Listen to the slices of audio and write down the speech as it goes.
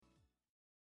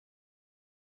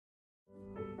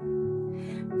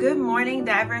Good morning,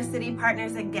 Diversity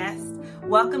partners and guests.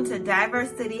 Welcome to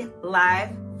Diversity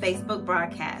Live Facebook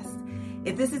broadcast.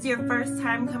 If this is your first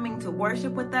time coming to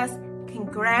worship with us,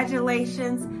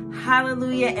 congratulations,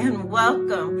 hallelujah, and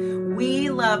welcome. We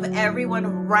love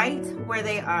everyone right where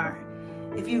they are.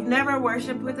 If you've never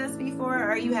worshiped with us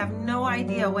before, or you have no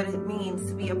idea what it means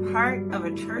to be a part of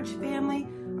a church family,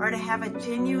 or to have a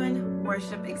genuine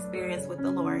worship experience with the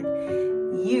Lord,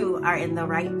 you are in the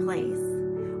right place.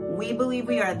 We believe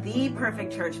we are the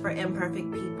perfect church for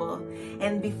imperfect people.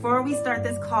 And before we start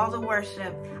this call to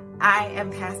worship, I am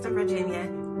Pastor Virginia.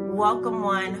 Welcome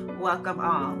one, welcome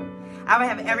all. I will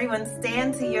have everyone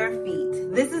stand to your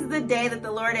feet. This is the day that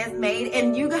the Lord has made,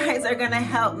 and you guys are going to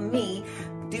help me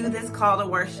do this call to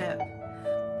worship.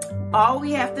 All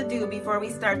we have to do before we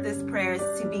start this prayer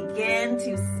is to begin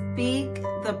to speak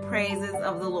the praises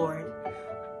of the Lord.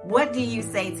 What do you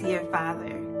say to your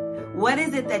Father? What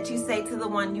is it that you say to the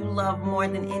one you love more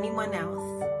than anyone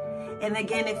else? And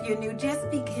again, if you're new, just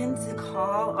begin to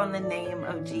call on the name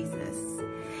of Jesus.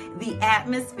 The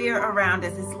atmosphere around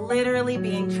us is literally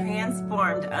being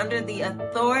transformed under the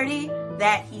authority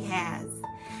that He has.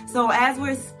 So as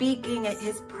we're speaking at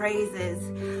His praises,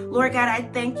 Lord God, I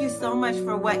thank you so much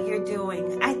for what you're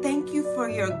doing. I thank you for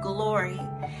your glory.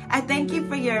 I thank you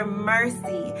for your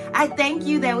mercy. I thank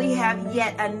you that we have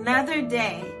yet another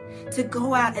day to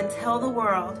go out and tell the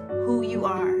world who you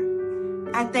are.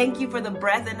 I thank you for the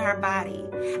breath in our body.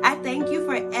 I thank you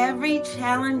for every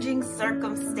challenging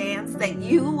circumstance that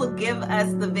you will give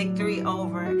us the victory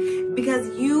over,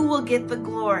 because you will get the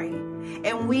glory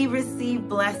and we receive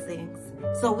blessings.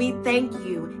 So we thank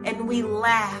you and we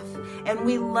laugh and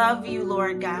we love you,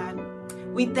 Lord God.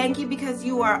 We thank you because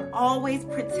you are always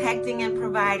protecting and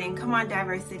providing. Come on,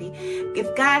 Diversity.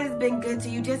 If God has been good to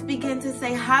you, just begin to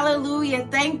say, hallelujah.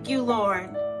 Thank you, Lord.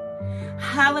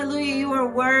 Hallelujah. You are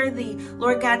worthy.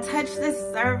 Lord God, touch this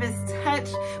service. Touch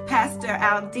Pastor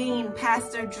Aldine,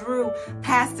 Pastor Drew,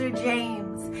 Pastor James.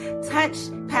 Touch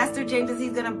Pastor James as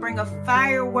he's going to bring a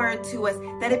fire word to us,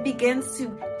 that it begins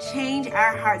to change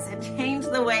our hearts and change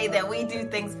the way that we do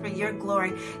things for your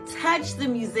glory. Touch the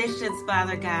musicians,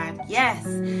 Father God. Yes,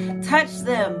 touch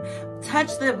them.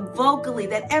 Touch them vocally,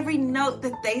 that every note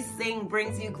that they sing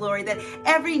brings you glory, that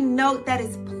every note that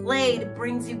is played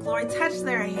brings you glory. Touch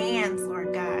their hands,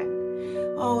 Lord God.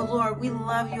 Oh, Lord, we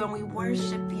love you and we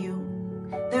worship you.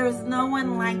 There is no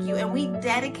one like you, and we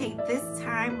dedicate this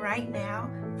time right now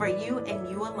for you and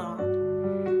you alone.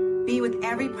 Be with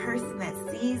every person that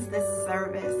sees this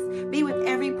service. Be with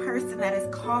every person that is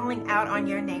calling out on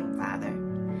your name, Father.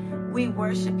 We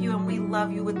worship you and we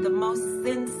love you with the most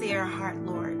sincere heart,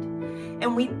 Lord.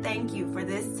 And we thank you for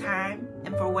this time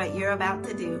and for what you're about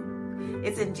to do.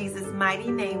 It's in Jesus'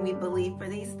 mighty name we believe for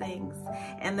these things.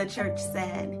 And the church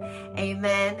said,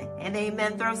 amen and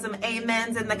amen. Throw some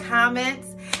amens in the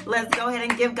comments. Let's go ahead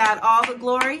and give God all the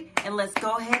glory. And let's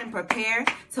go ahead and prepare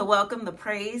to welcome the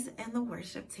praise and the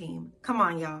worship team. Come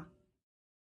on, y'all.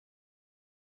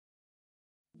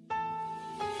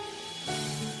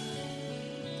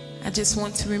 I just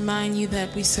want to remind you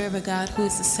that we serve a God who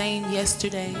is the same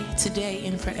yesterday, today,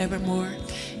 and forevermore.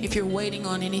 If you're waiting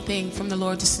on anything from the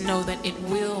Lord, just know that it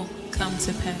will come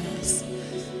to pass.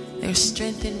 There's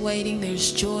strength in waiting.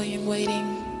 There's joy in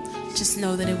waiting. Just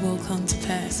know that it will come to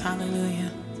pass.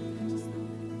 Hallelujah.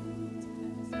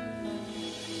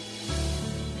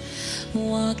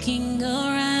 Walking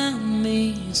around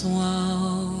these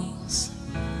walls,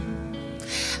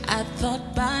 I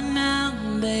thought by now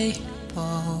they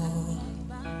fall.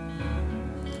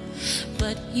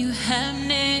 But you have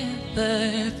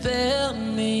never failed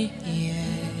me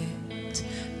yet.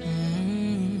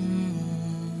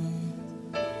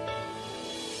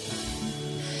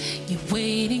 You're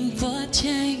waiting for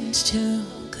change to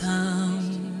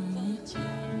come,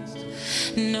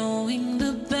 knowing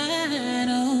the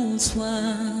battle's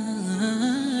won.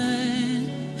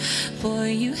 For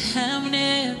you have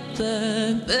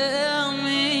never failed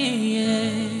me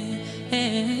yet.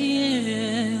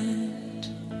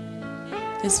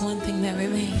 There's one thing that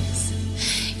remains.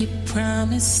 Your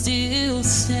promise still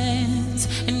stands,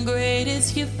 and great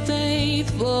is your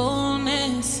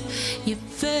faithfulness. Your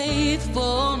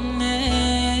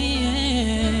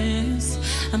faithfulness.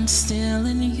 I'm still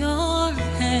in your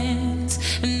hands,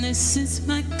 and this is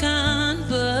my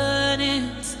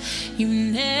confidence. You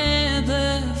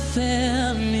never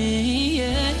failed me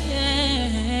yet.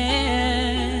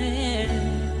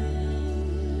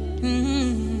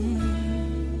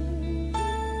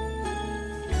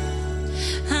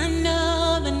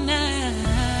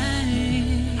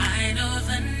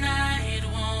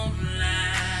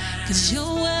 Cause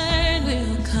your word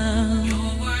will come.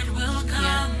 Your word will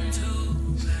come. Yeah.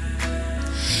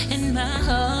 and my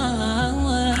heart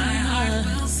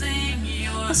will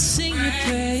sing your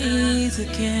praise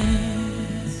again.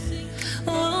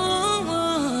 Oh,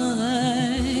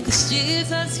 'cause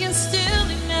Jesus, you're still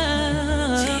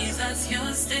enough. Jesus,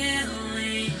 you're still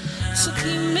enough. So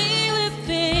keep me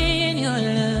within your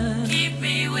love. Keep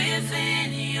me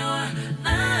within your love.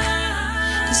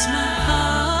 'Cause my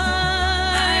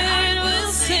heart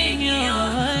will sing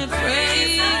your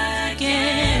praise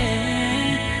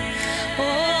again.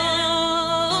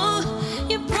 Oh,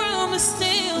 your promise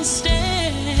still stands.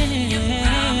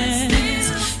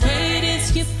 Great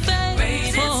is your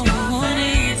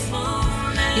faithfulness.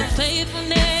 Your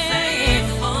faithfulness.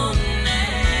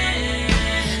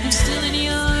 I'm still in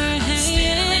your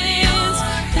hands.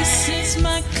 This is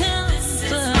my confidence.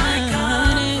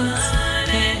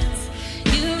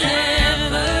 You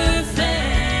never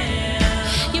fail.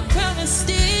 Your promise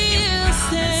still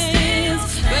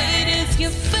stands. Great is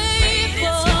your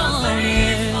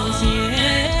faithfulness. Yeah.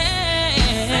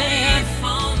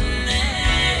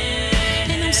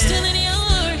 And I'm still in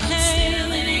your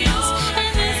hands.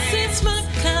 And this is my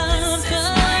confidence.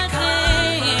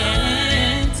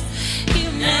 You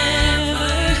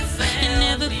never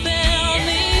failed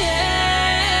me yet.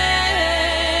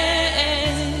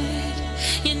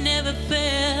 You never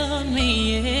failed me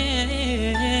yet.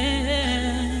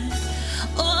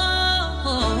 Oh,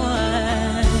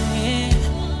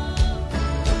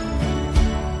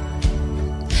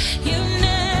 you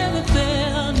never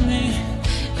failed me.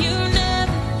 You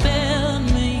never failed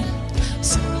me.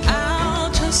 So I'll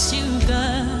trust you,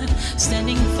 God,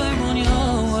 standing firm on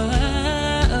your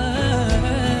word.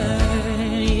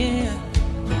 Yeah.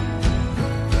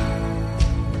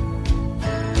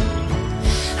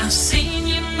 I've seen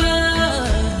your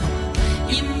blood.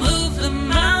 You move the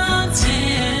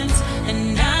mountains,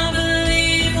 and I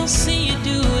believe I'll see you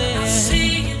do it.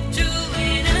 You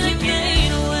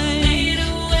made a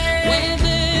way where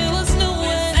there was no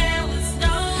way,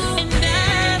 and I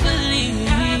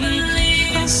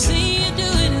believe I'll see you do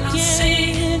it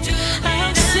again.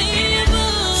 I've seen you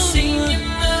move.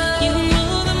 You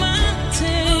move the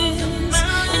mountains,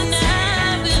 and I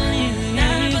believe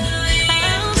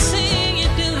I'll see you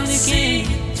do it again.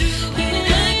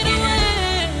 You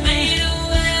made a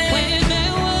way where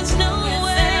there was no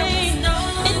way,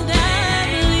 and I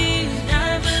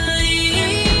believe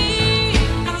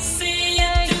I'll see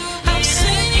you do it. I've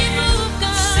seen you move,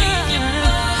 God.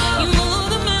 You move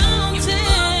the mountains,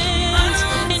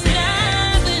 and I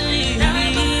believe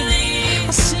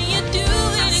I'll see you do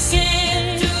it again.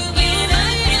 You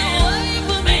made a way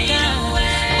for me, God,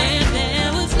 where there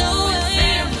was no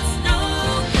way,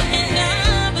 and I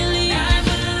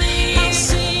believe I'll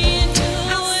see you do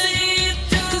it.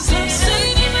 'Cause I've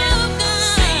seen you move,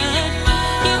 God.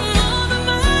 You move the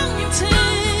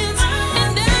mountains,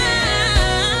 and I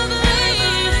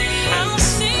believe I'll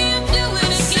see you do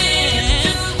it again.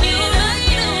 You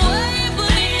made a way for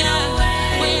me, God,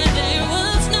 where there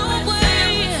was no way,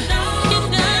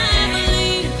 and I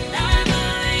believe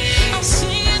I'll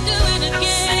see you do it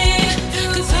again.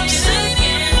 'Cause I've seen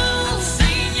you move. I've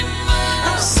seen you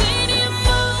move.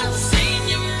 I've seen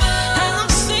you move.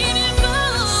 I've seen you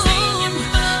move.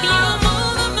 You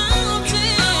move the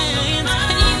mountains, and you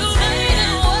made a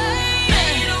way.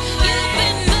 You've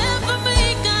been there for me,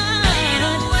 God,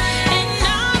 and I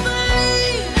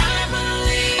believe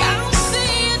I'll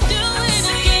see you do it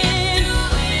again. Oh,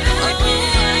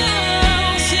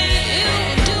 I'll see you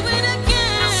do it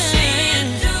again.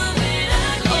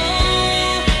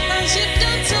 Oh, as you've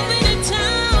done so many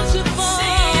times before,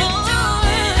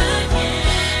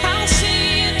 I'll see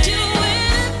you do it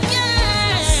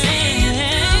again.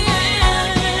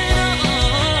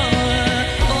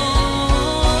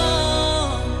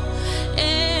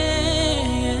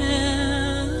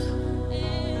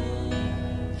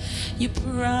 Your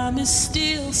promise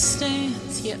still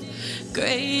stands. Yeah.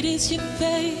 Great is your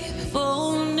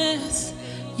faithfulness.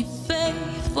 Your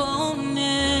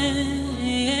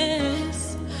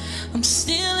faithfulness. I'm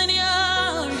still in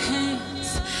your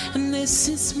hands, and this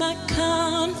is my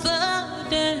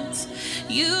confidence.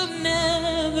 You've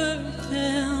never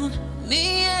failed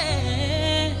me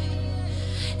yet,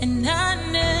 and I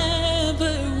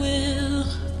never will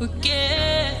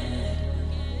forget.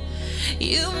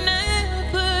 You've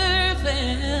never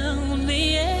failed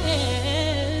me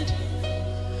yet.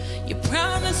 Your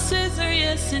promises are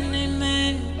yes and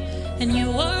amen, and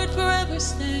your word forever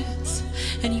stands.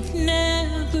 And you've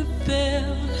never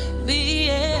failed me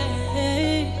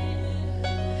yet,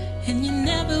 and you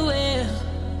never will.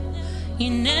 You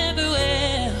never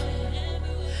will.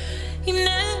 You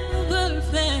never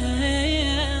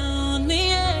failed me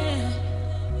yet,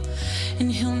 and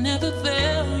he'll never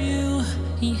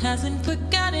hasn't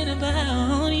forgotten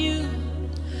about you.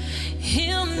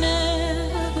 He'll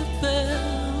never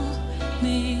fail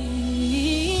me.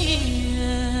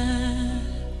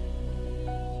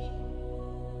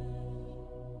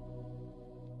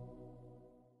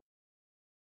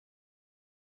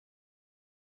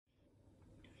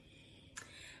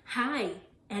 Hi,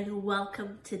 and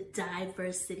welcome to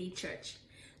Diversity Church,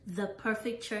 the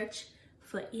perfect church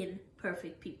for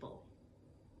imperfect people.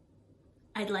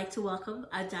 I'd like to welcome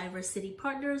our Diversity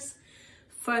partners,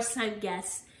 first-time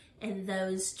guests, and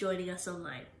those joining us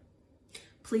online.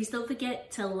 Please don't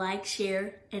forget to like,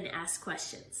 share, and ask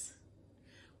questions.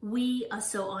 We are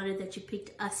so honored that you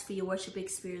picked us for your worship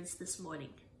experience this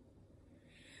morning.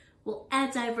 Well,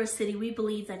 at Diversity, we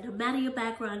believe that no matter your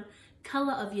background,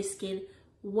 color of your skin,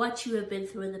 what you have been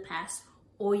through in the past,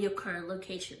 or your current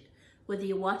location, whether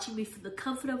you're watching me from the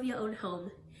comfort of your own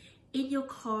home, in your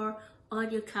car, on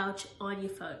your couch, on your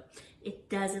phone, it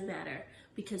doesn't matter,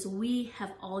 because we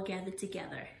have all gathered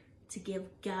together to give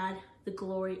God the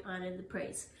glory, honor, and the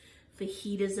praise, for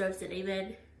He deserves it.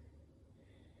 Amen.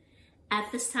 At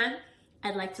this time,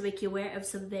 I'd like to make you aware of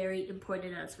some very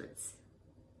important announcements.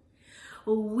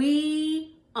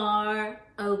 We are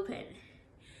open.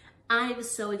 I'm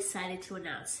so excited to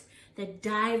announce that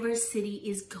Diversity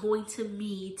is going to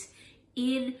meet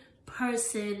in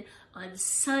person on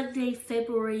Sunday,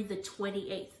 February the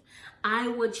 28th. I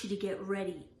want you to get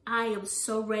ready. I am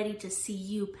so ready to see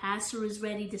you. Pastor is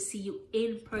ready to see you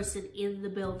in person in the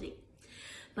building.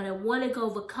 But I want to go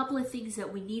over a couple of things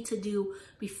that we need to do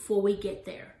before we get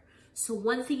there. So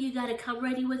one thing you got to come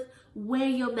ready with, wear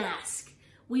your mask.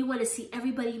 We want to see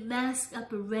everybody masked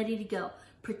up and ready to go,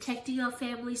 protecting our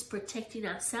families, protecting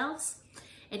ourselves,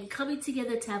 and coming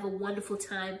together to have a wonderful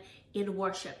time in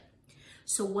worship.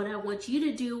 So what I want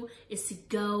you to do is to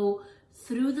go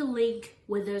through the link,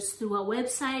 whether it's through our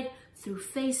website, through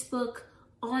Facebook,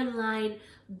 online,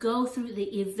 go through the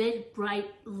Eventbrite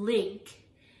link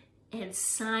and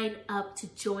sign up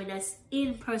to join us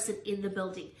in person in the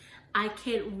building. I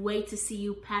can't wait to see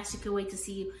you. Pastor can't wait to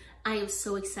see you. I am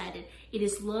so excited. It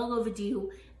is long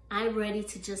overdue. I'm ready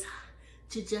to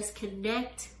just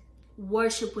connect,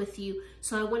 worship with you.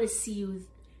 So I want to see you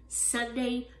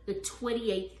Sunday, the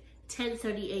 28th,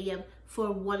 10:30 a.m. for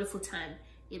a wonderful time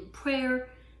in prayer,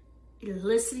 in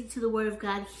listening to the Word of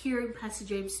God, hearing Pastor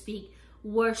James speak,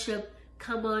 worship.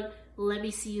 Come on, let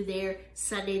me see you there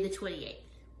Sunday, the 28th.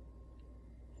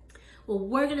 Well,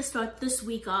 we're going to start this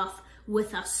week off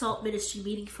with our SALT Ministry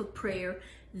meeting for prayer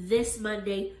this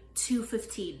Monday,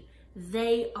 2:15.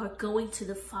 They are going to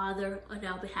the Father on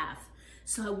our behalf.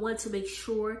 So I want to make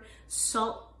sure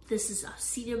SALT, this is our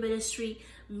senior ministry,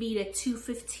 meet at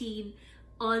 2:15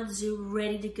 on Zoom,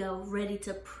 ready to go, ready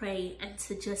to pray, and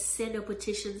to just send our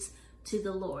petitions to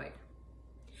the Lord.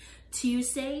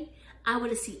 Tuesday, I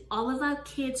want to see all of our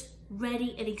kids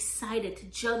ready and excited to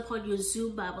jump on your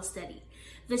Zoom Bible study.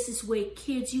 This is where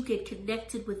kids, you get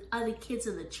connected with other kids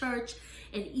in the church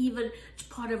and even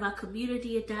part of our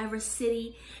community at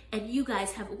Diversity. And you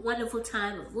guys have a wonderful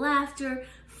time of laughter,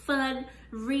 fun,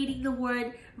 reading the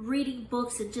Word, reading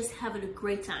books, and just having a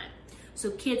great time. So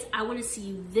kids, I want to see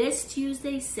you this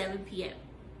Tuesday, 7 p.m.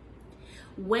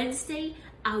 Wednesday,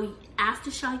 our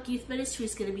Aftershock Youth Ministry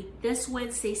is going to be this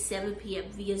Wednesday, 7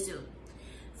 p.m. via Zoom.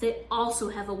 They also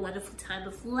have a wonderful time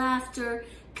of laughter,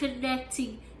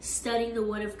 connecting, studying the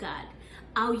Word of God.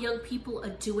 Our young people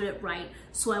are doing it right.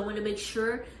 So I want to make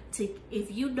sure to, if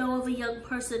you know of a young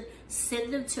person,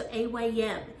 send them to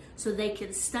AYM so they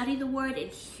can study the Word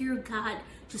and hear God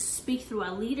just speak through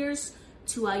our leaders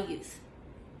to our youth.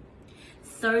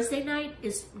 Thursday night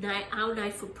is our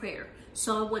night for prayer.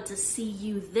 So I want to see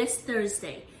you this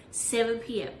Thursday, 7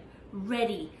 p.m.,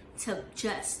 ready to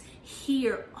just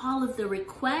hear all of the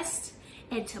requests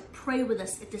and to pray with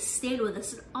us and to stand with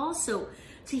us, and also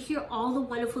to hear all the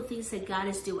wonderful things that God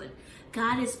is doing.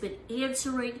 God has been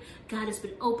answering, God has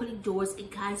been opening doors,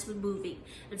 and God has been moving.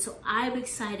 And so I'm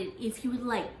excited. If you would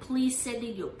like, please send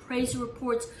in your praise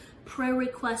reports, prayer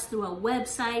requests through our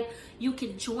website. You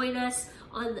can join us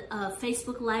on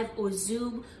Facebook Live or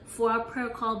Zoom for our prayer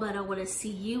call, but I want to see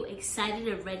you excited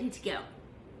and ready to go.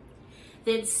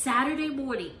 Then Saturday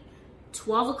morning,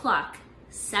 12 o'clock,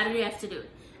 Saturday afternoon,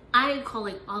 I am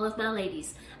calling all of my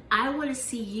ladies. I want to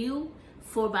see you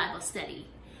for Bible study.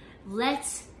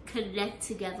 Let's connect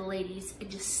together, ladies, and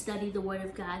just study the Word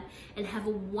of God and have a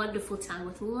wonderful time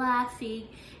with laughing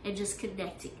and just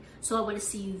connecting. So I want to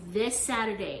see you this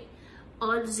Saturday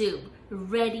on Zoom,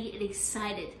 ready and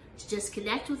excited to just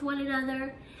connect with one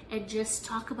another and just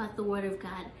talk about the Word of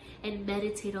God and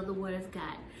meditate on the Word of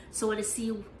God. So I want to see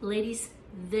you, ladies,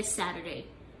 this Saturday,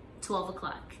 12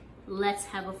 o'clock. Let's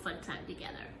have a fun time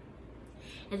together.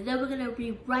 And then we're going to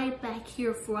be right back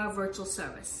here for our virtual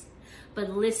service. But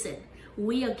listen,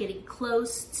 we are getting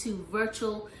close to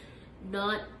virtual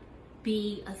not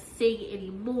being a thing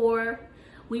anymore.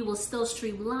 We will still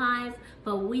stream live,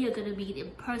 but we are going to meet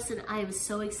in person. I am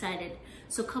so excited.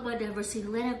 So come on, Diversity,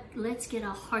 let's get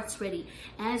our hearts ready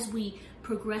as we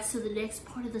progress to the next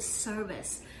part of the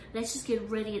service. Let's just get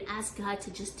ready and ask God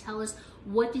to just tell us,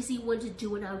 what does he want to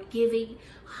do in our giving?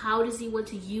 How does he want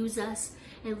to use us?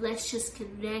 And let's just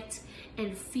connect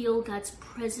and feel God's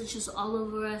presence just all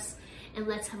over us. And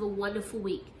let's have a wonderful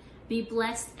week. Be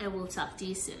blessed, and we'll talk to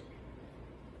you soon.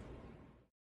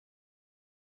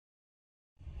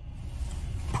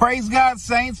 Praise God,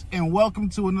 saints, and welcome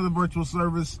to another virtual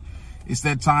service. It's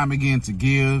that time again to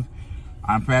give.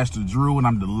 I'm Pastor Drew, and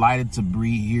I'm delighted to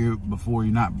be here before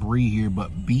you. Not be here,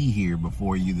 but be here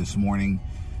before you this morning.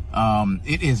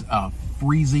 It is a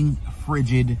freezing,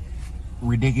 frigid,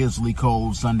 ridiculously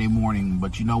cold Sunday morning,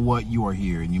 but you know what? You are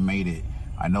here, and you made it.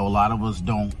 I know a lot of us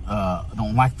don't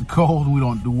like the cold. We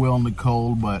don't do well in the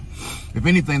cold, but if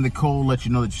anything, the cold lets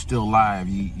you know that you're still alive.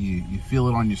 You feel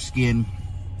it on your skin.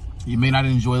 You may not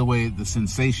enjoy the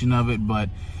sensation of it, but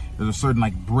there's a certain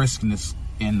like briskness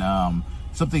and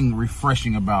something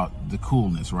refreshing about the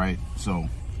coolness, right? So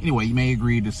anyway, you may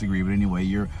agree or disagree, but anyway,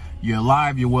 you're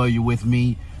alive, you're well, you're with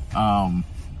me, and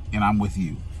I'm with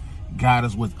you. God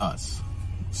is with us.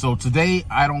 So today,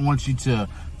 I don't want you to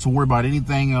worry about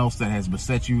anything else that has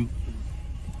beset you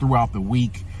throughout the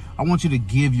week. I want you to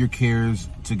give your cares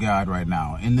to God right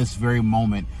now. In this very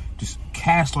moment, just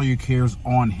cast all your cares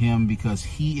on him, because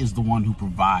he is the one who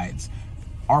provides.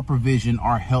 Our provision,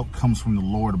 our help comes from the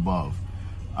Lord above.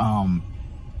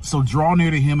 So draw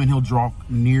near to him and he'll draw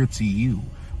near to you.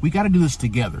 We got to do this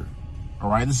together. All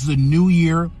right. This is a new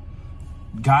year.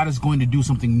 God is going to do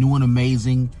something new and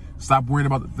amazing. Stop worrying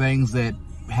about the things that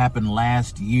happened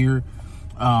last year.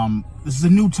 This is a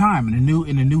new time and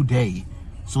a new day.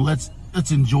 So let's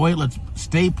enjoy it. Let's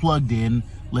stay plugged in.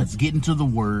 Let's get into the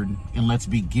word, and let's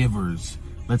be givers.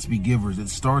 Let's be givers. It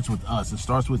starts with us. It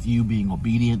starts with you being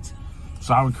obedient.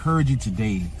 So I encourage you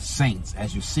today, saints,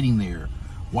 as you're sitting there,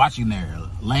 watching there,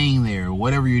 laying there,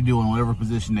 whatever you're doing, whatever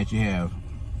position that you have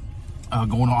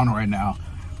going on right now,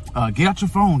 get out your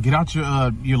phone, get out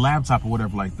your laptop or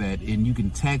whatever like that, and you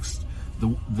can text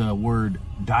the word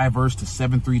diverse to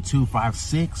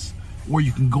 73256, or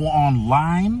you can go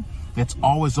online. That's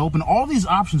always open. All these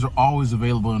options are always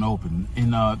available and open.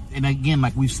 And again,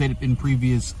 like we've said in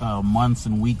previous months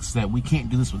and weeks, that we can't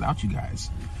do this without you guys.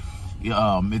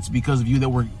 It's because of you that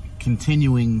we're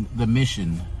continuing the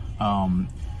mission.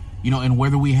 And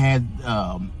whether we had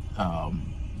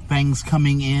things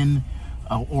coming in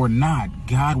or not,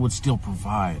 God would still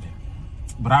provide.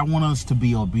 But I want us to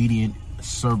be obedient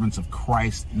servants of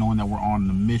Christ, knowing that we're on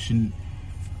the mission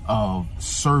of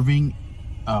serving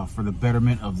for the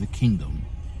betterment of the kingdom.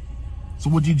 So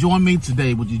would you join me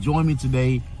today?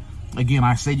 Again,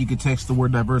 I said you could text the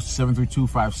word diverse to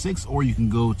 73256, or you can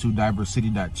go to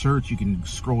diversity.church. You can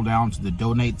scroll down to the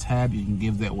donate tab. You can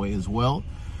give that way as well.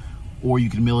 Or you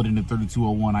can mail it into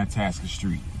 3201 Itasca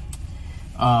Street.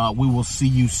 We will see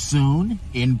you soon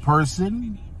in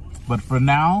person. But for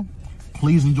now,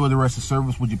 please enjoy the rest of the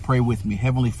service. Would you pray with me?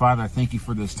 Heavenly Father, I thank you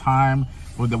for this time,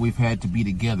 Lord, that we've had to be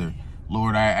together.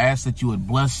 Lord, I ask that you would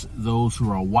bless those who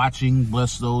are watching,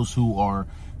 bless those who are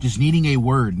just needing a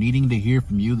word, needing to hear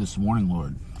from you this morning,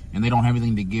 Lord. And they don't have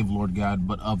anything to give, Lord God,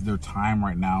 but of their time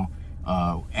right now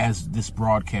as this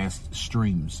broadcast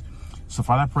streams. So,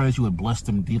 Father, I pray that you would bless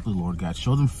them deeply, Lord God.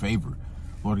 Show them favor,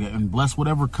 Lord God, and bless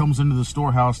whatever comes into the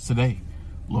storehouse today.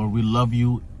 Lord, we love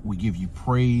you. We give you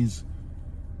praise.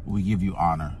 We give you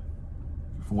honor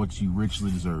for what you richly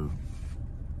deserve.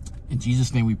 In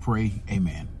Jesus' name we pray,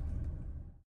 amen.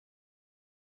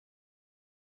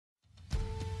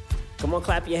 Come on,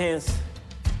 clap your hands.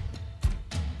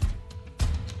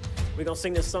 We're going to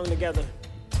sing this song together.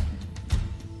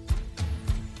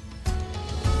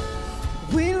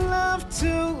 We love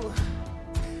to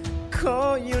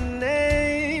call your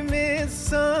name. It's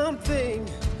something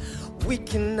we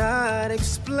cannot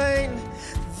explain.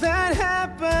 That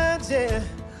happens, yeah,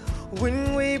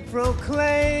 when we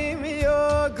proclaim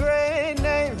your great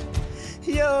name.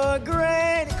 Your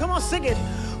great, come on, sing it.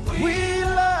 We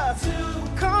love to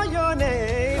call your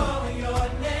name.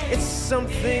 It's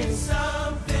something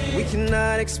we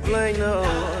cannot explain, no.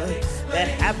 That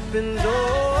happened,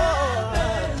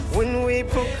 oh, when we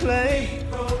proclaim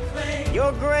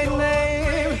your great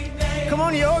name. Come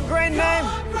on, your great name.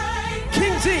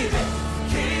 King Jesus.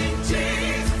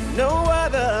 No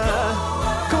other.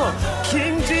 Come on,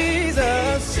 King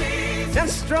Jesus. And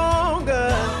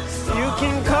stronger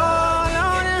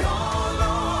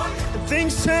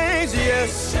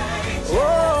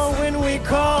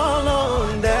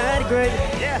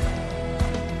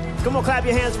Come on, clap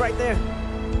your hands right there.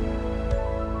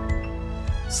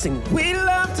 Sing, we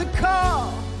love to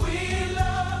call. We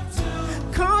love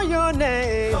to call your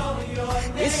name.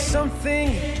 It's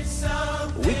something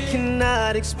we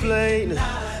cannot explain.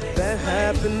 That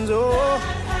happens, oh,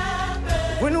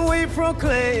 when we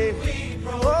proclaim,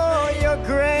 oh, your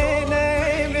great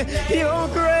name, your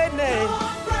great name.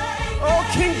 Oh,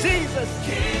 King Jesus,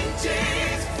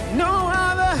 no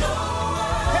other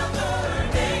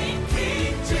name,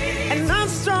 King Jesus. And none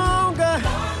stronger,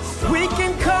 we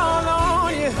can call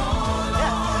on you.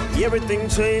 Yeah. Everything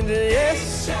changes,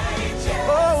 yes.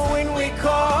 Oh, when we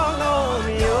call on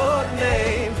your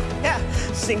name. Yeah.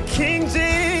 Sing King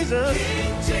Jesus,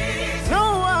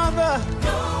 no other.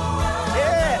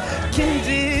 Yeah, King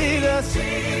Jesus,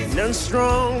 none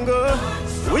stronger,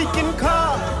 we can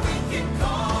call.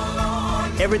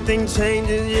 Everything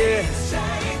changes, yeah.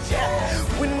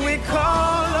 When we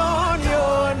call on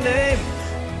your name.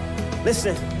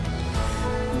 Listen,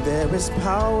 there is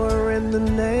power in the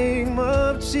name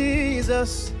of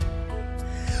Jesus.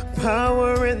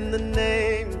 Power in the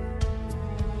name.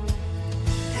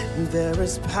 There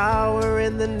is power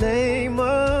in the name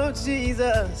of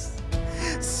Jesus.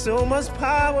 So much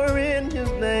power in his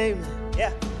name.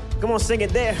 Yeah, come on, sing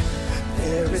it there.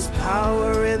 There is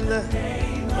power in the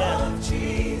name of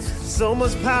Jesus. So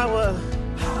much power.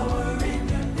 Power in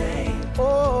your name.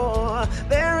 Oh,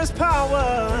 there is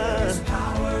power. There is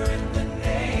power in the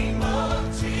name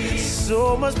of Jesus.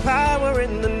 So much power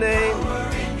in the name. Power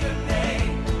in your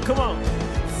name. Come on.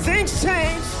 Things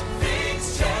change.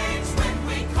 Things change when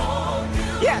we call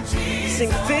you. Yeah. Jesus.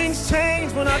 Sing, things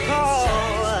change when I call.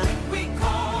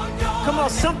 Come on,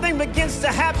 something begins to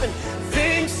happen.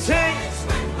 Things change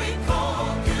when we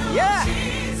call you. Yeah.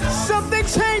 Jesus. Something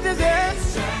changes,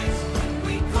 yes.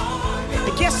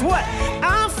 And guess what?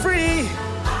 I'm free.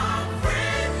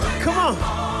 Come on.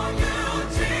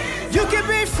 You can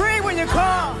be free when you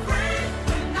call.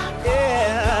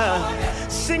 Yeah.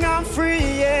 Sing, I'm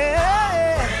free,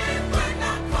 yeah.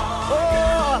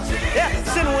 Oh, yeah.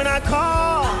 Sing, when I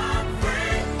call.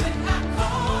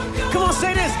 Come on,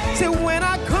 say this. Say, when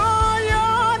I call.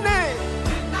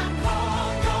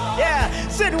 Yeah,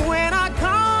 said when I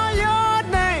call your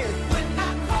name.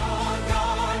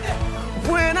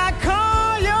 When I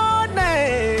call your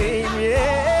name.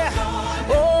 Yeah.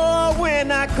 Oh, when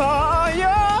I call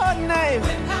your name.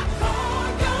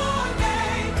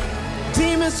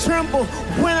 Demons tremble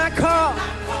when I call.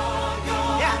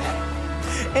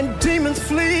 Yeah. And demons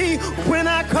flee when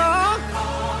I call.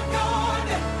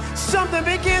 Something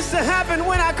begins to happen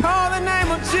when I call the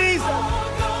name of Jesus.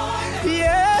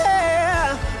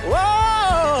 Yeah. Whoa!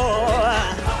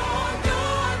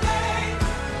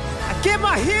 I get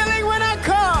my healing when I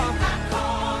call.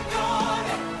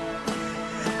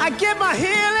 I get my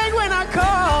healing when I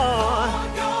call.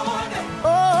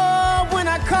 Oh, when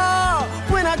I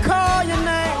call your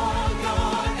name.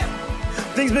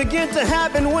 Things begin to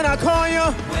happen when I call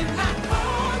you.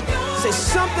 Say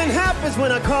something happens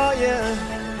when I call you.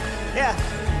 Yeah.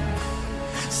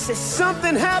 Say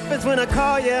something happens when I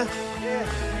call you. Yeah.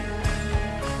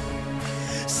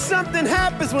 Something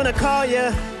happens when I call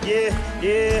you. Yeah,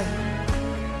 yeah.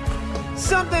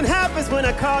 Something happens when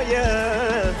I call you.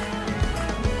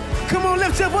 Come on,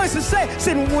 lift your voice and say,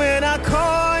 when I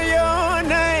call your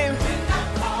name.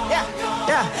 Yeah,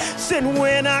 yeah. Say,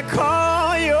 when I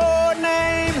call your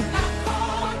name.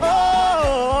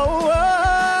 Oh,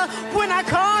 when I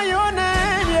call your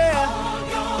name, yeah.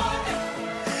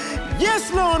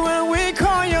 Yes, Lord, when we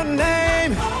call your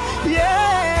name.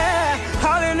 Yeah,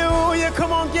 hallelujah.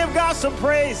 Come on, give God some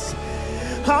praise.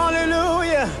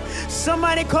 Hallelujah.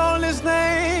 Somebody call his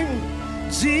name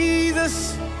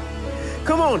Jesus.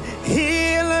 Come on,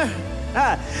 healer.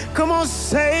 Come on,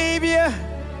 Savior.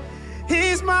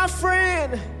 He's my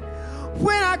friend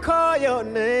when I call your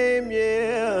name.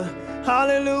 Yeah,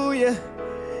 hallelujah.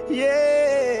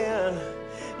 Yeah,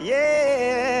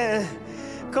 yeah.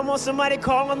 Come on, somebody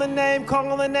call on the name. Call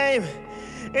on the name.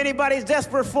 Anybody's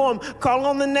desperate for him, call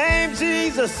on the name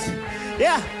Jesus.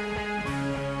 Yeah.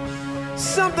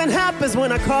 Something happens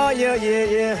when I call you, yeah,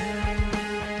 yeah.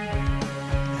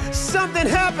 Something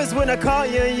happens when I call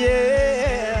you,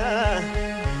 yeah.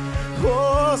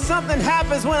 Oh, something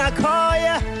happens when I call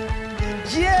you,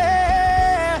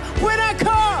 yeah. When I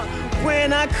call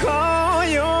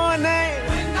your name.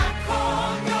 When I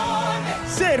call your name.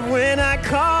 Said when I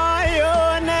call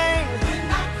your name. When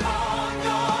I call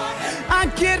your name. I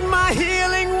get my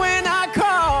healing when I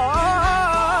call.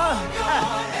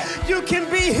 You can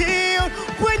be healed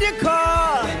when you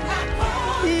call.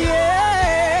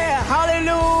 Yeah,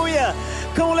 hallelujah.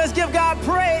 Come on, let's give God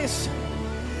praise.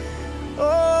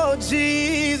 Oh,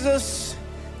 Jesus,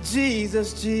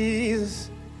 Jesus, Jesus.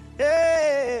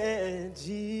 Yeah,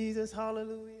 Jesus,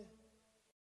 hallelujah.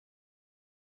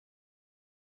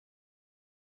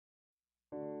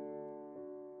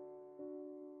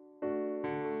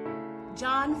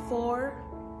 John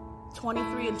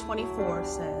 4:23 and 24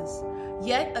 says,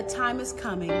 "Yet a time is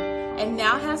coming, and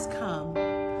now has come,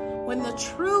 when the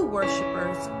true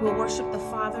worshipers will worship the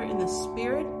Father in the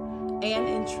Spirit and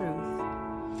in truth.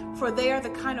 For they are the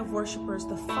kind of worshipers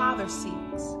the Father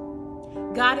seeks.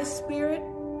 God is Spirit,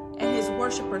 and His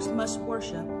worshipers must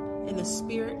worship in the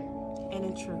Spirit and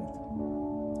in truth."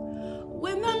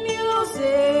 When the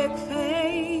music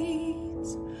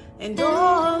fades and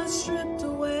all is stripped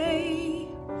away,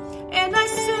 and I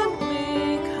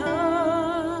simply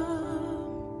come,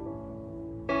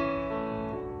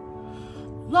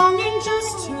 longing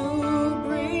just to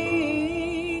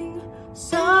bring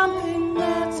something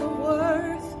that's of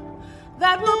worth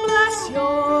that will bless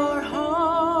your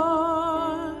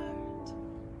heart.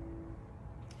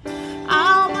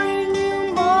 I'll bring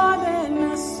you more than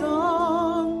a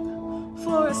song,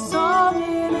 for a song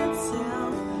in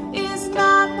itself is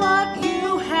not what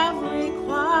you have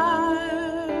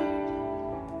required.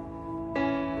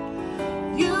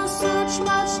 You search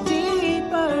much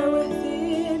deeper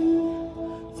within,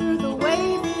 through the way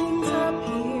things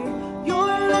appear.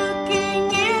 You're looking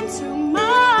into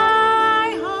my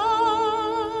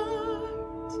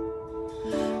heart.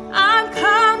 I'm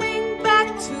coming back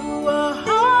to a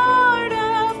heart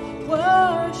of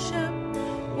worship,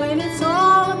 when it's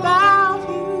all about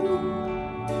you.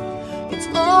 It's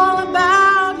all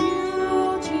about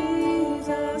you,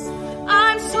 Jesus.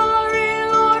 I'm sorry,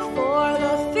 Lord, for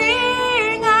the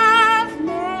thing I've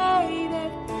made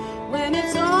it. When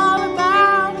it's all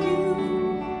about you,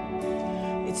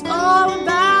 it's all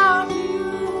about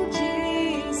you,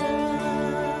 Jesus.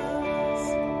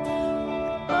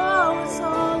 Oh, it's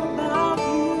all about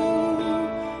you.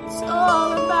 It's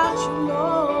all about you, Lord.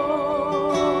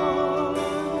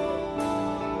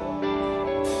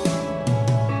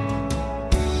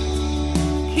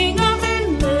 King of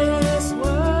endless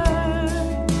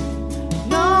worth,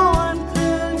 no one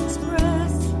could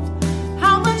express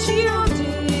how much you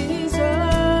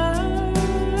deserve.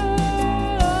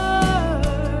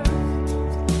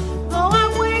 Though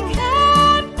I'm weak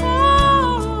and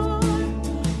poor,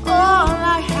 all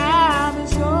I have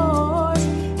is yours,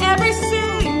 every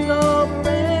single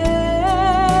breath.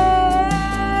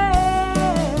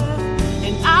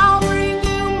 And I'll bring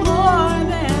you more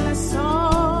than a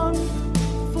song,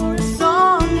 for a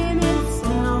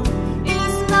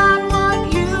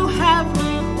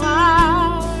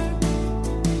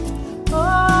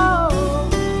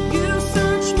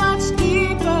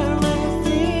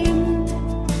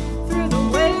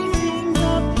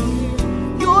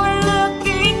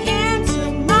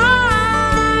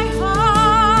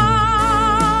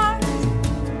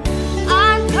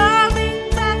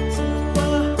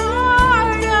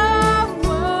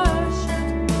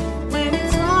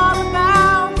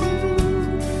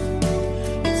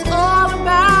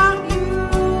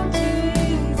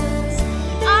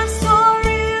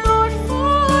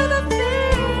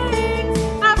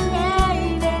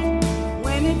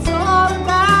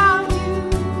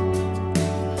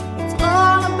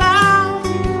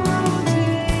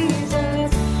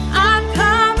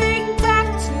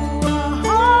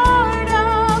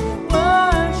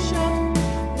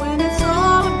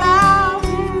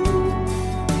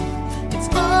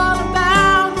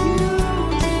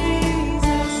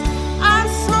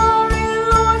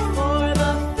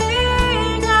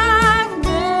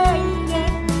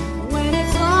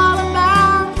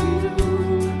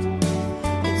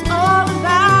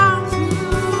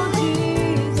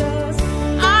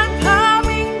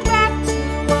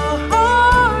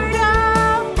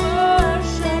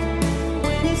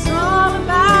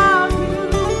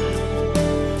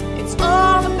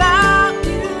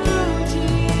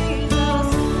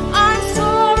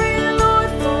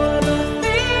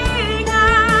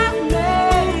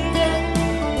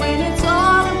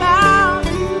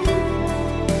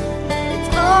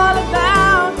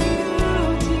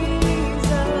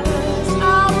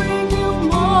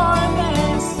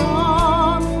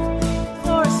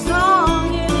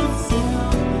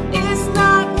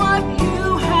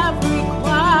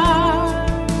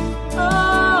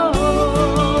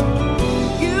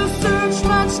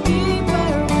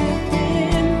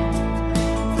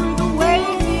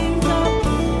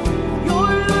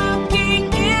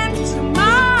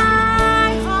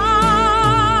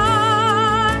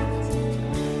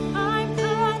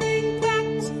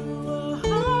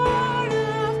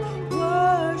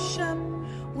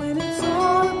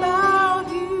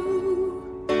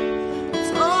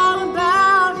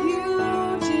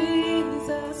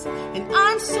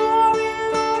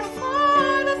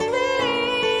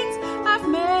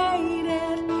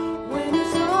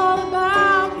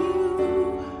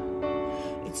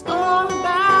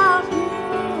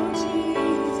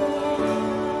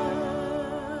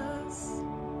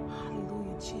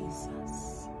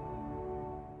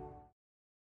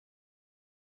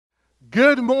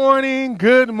Good morning,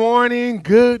 good morning,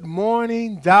 good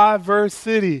morning, Diverse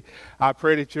City. I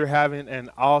pray that you're having an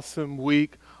awesome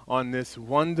week on this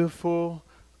wonderful,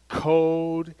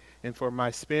 cold, and for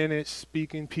my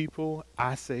Spanish-speaking people,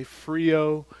 I say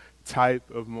frio type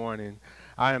of morning.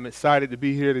 I am excited to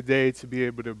be here today to be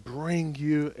able to bring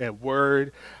you a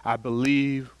word, I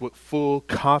believe, with full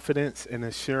confidence and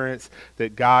assurance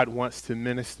that God wants to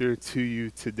minister to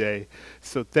you today.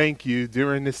 So thank you.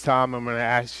 During this time, I'm going to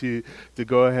ask you to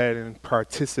go ahead and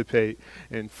participate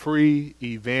in free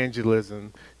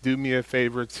evangelism. Do me a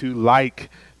favor to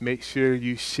make sure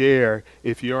you share.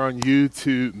 If you're on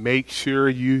YouTube, make sure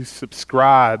you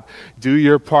subscribe. Do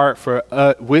your part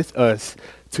with us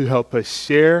to help us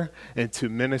share and to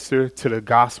minister to the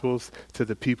gospels to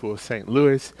the people of St.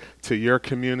 Louis, to your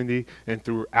community, and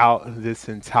throughout this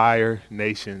entire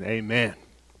nation. Amen.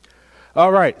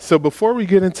 All right, so before we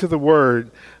get into the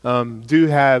word, do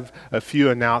have a few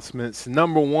announcements.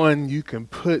 Number one, you can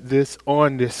put this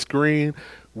on the screen.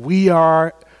 We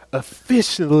are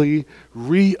officially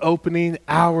reopening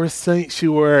our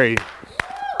sanctuary.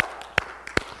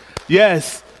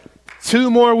 Yes, 2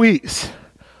 more weeks.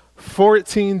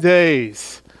 14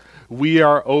 days, we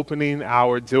are opening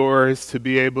our doors to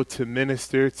be able to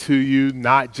minister to you,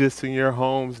 not just in your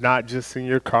homes, not just in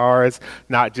your cars,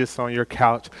 not just on your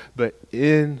couch, but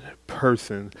in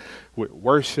person with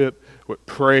worship, with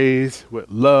praise, with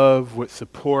love, with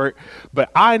support. But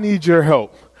I need your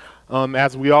help.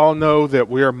 As we all know that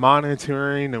we're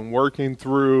monitoring and working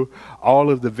through all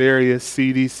of the various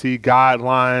CDC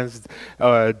guidelines,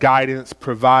 guidance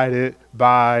provided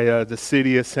by the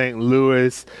city of St.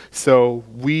 Louis. So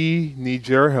we need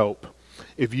your help.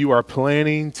 If you are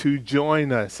planning to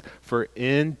join us for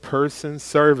in-person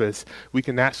service, we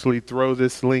can actually throw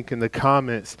this link in the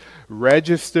comments.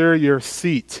 Register your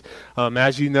seat.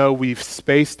 As you know, we've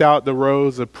spaced out the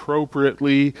rows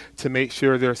appropriately to make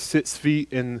sure they're 6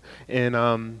 feet in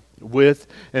width,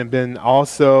 and then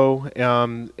also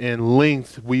in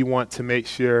length. We want to make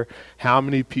sure how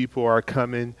many people are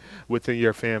coming within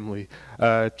your family.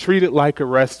 Treat it like a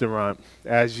restaurant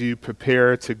as you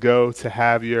prepare to go to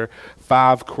have your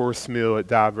 5-course meal at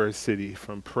Diverse City,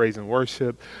 from praise and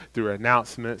worship, through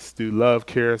announcements, through love,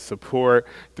 care, support,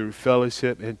 through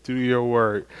fellowship, and through your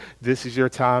word. This is your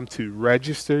time to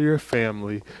register your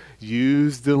family.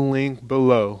 Use the link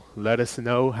below. Let us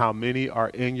know how many are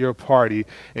in your party.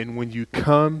 And when you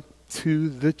come to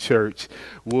the church,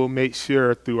 we'll make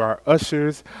sure through our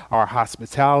ushers, our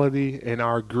hospitality, and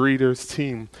our greeters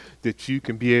team that you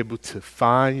can be able to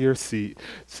find your seat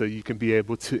so you can be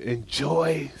able to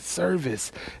enjoy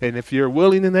service. And if you're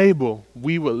willing and able,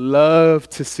 we would love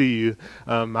to see you.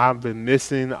 I've been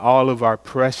missing all of our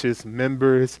precious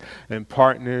members and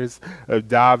partners of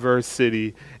Diverse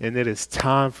City, and it is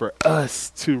time for us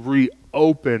to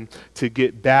reopen, to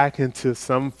get back into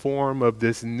some form of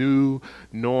this new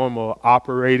normal,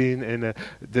 operating in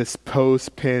this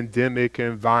post-pandemic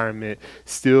environment,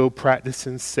 still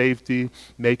practicing safety,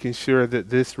 making sure that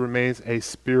this remains a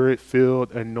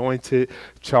spirit-filled, anointed,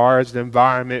 charged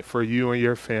environment for you and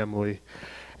your family.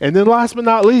 And then last but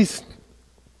not least,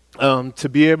 to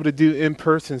be able to do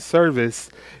in-person service,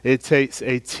 it takes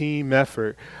a team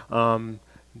effort.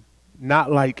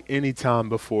 Not like any time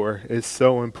before. It's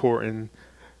so important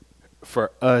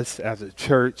for us as a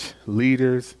church,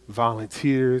 leaders,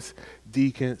 volunteers,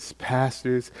 deacons,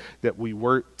 pastors, that we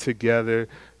work together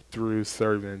through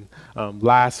serving.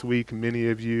 Last week, many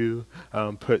of you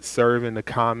put serve in the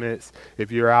comments.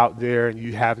 If you're out there and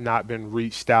you have not been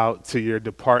reached out to your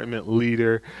department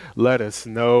leader, let us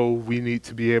know. We need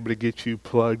to be able to get you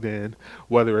plugged in,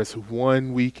 whether it's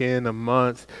one weekend a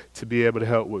month, to be able to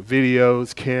help with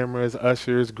videos, cameras,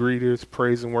 ushers, greeters,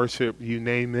 praise and worship, you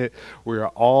name it. We are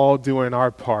all doing our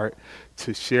part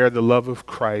to share the love of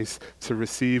Christ, to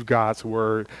receive God's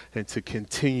word, and to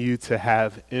continue to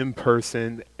have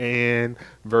in-person and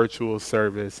virtual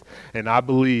service. And I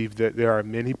believe that there are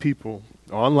many people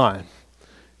online.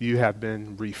 You have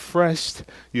been refreshed,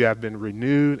 you have been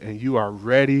renewed, and you are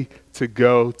ready to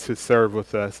go to serve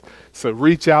with us. So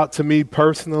reach out to me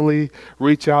personally,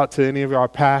 reach out to any of our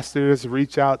pastors,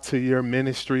 reach out to your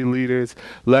ministry leaders.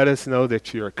 Let us know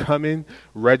that you're coming,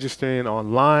 registering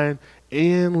online,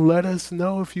 and let us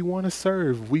know if you want to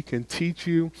serve. We can teach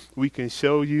you, we can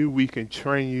show you, we can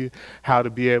train you how to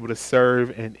be able to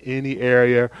serve in any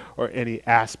area or any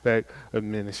aspect of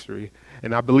ministry.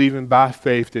 And I believe in by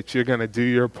faith that you're going to do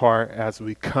your part as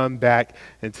we come back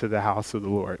into the house of the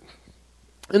Lord.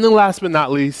 And then last but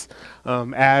not least,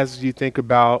 as you think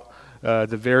about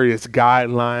the various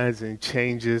guidelines and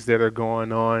changes that are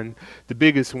going on, the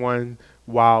biggest one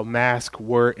while masks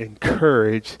were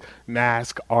encouraged,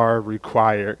 masks are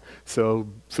required. So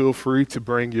feel free to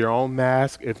bring your own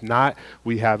mask. If not,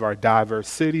 we have our Diverse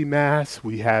City masks,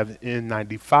 we have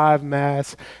N95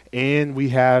 masks, and we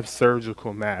have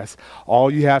surgical masks.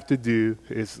 All you have to do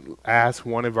is ask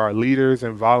one of our leaders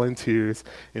and volunteers,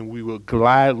 and we will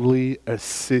gladly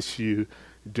assist you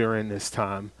during this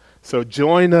time. So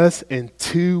join us in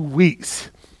 2 weeks.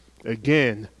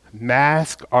 Again,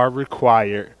 masks are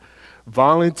required.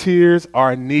 Volunteers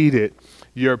are needed.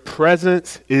 Your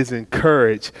presence is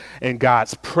encouraged, and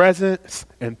God's presence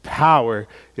and power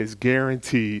is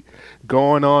guaranteed.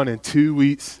 Going on in 2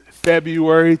 weeks,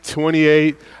 February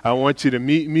 28th, I want you to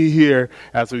meet me here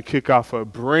as we kick off a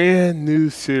brand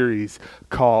new series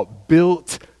called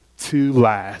Built to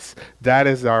Last. That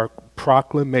is our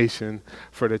proclamation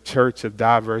for the Church of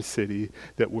Diverse City,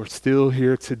 that we're still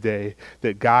here today,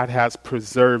 that God has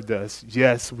preserved us.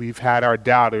 Yes, we've had our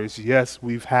doubters. Yes,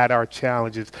 we've had our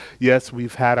challenges. Yes,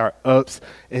 we've had our ups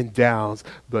and downs,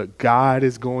 but God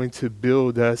is going to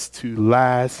build us to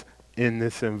last in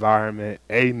this environment.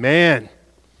 Amen.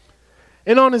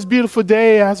 And on this beautiful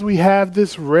day, as we have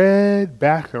this red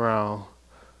background,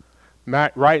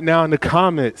 Matt, right now in the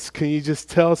comments, can you just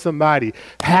tell somebody,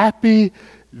 Happy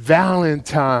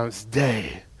Valentine's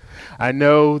Day? I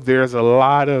know there's a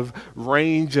lot of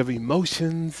range of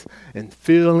emotions and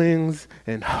feelings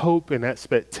and hope and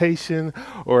expectation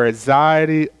or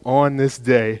anxiety on this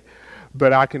day,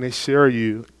 but I can assure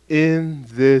you in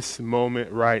this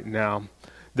moment right now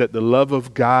that the love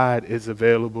of God is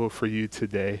available for you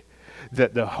today,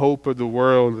 that the hope of the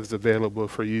world is available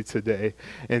for you today,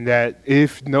 and that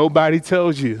if nobody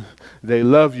tells you they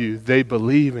love you, they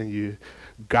believe in you,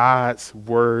 God's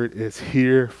word is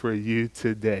here for you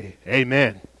today.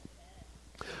 Amen.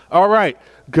 All right,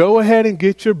 go ahead and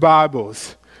get your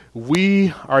Bibles.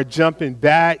 We are jumping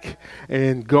back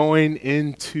and going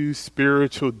into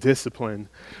spiritual discipline.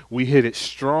 We hit it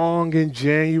strong in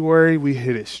January. We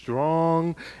hit it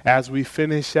strong as we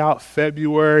finish out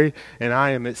February, and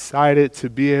I am excited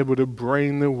to be able to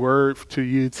bring the word to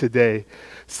you today.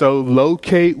 So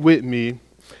locate with me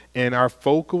in our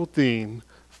focal theme,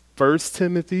 1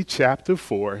 Timothy chapter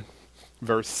 4,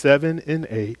 verse 7 and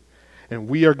 8, and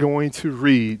we are going to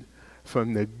read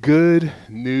from the Good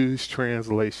News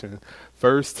Translation.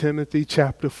 1 Timothy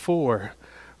chapter 4,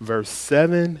 verse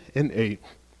 7 and 8.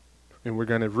 And we're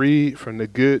going to read from the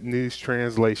Good News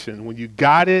Translation. When you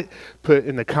got it, put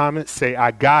in the comments, say, I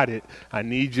got it. I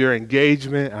need your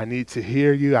engagement. I need to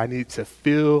hear you. I need to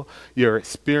feel your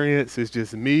experience. It's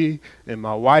just me and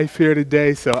my wife here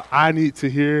today, so I need to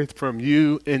hear from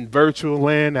you in virtual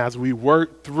land as we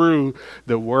work through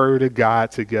the Word of God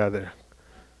together.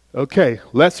 Okay,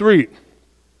 let's read.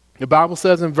 The Bible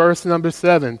says in verse number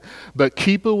 7, but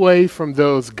keep away from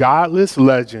those godless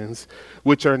legends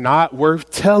which are not worth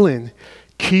telling.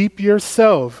 Keep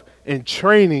yourself in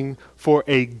training for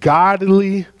a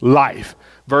godly life.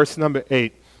 Verse number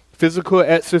 8, physical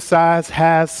exercise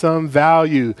has some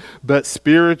value, but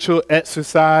spiritual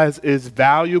exercise is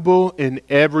valuable in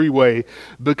every way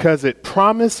because it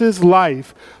promises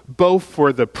life both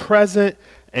for the present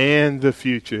and the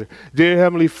future. Dear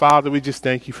Heavenly Father, we just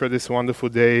thank you for this wonderful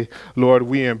day. Lord,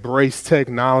 we embrace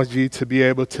technology to be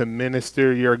able to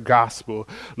minister your gospel.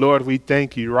 Lord, we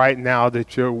thank you right now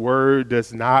that your word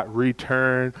does not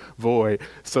return void.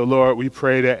 So Lord, we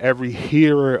pray that every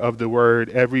hearer of the word,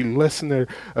 every listener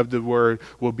of the word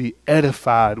will be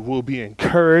edified, will be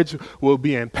encouraged, will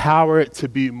be empowered to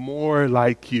be more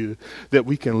like you, that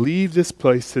we can leave this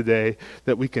place today,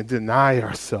 that we can deny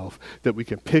ourselves, that we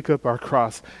can pick up our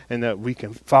cross, and that we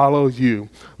can follow you.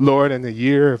 Lord, in the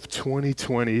year of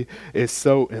 2020 is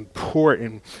so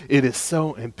important. It is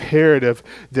so imperative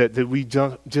that we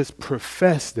don't just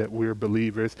profess that we're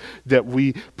believers, that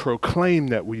we proclaim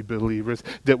that we're believers,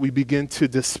 that we begin to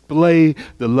display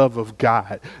the love of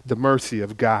God, the mercy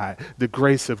of God, the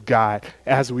grace of God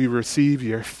as we receive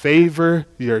your favor,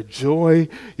 your joy,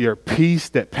 your peace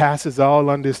that passes all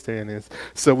understanding.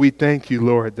 So we thank you,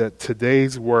 Lord, that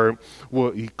today's word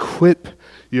will equip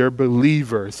your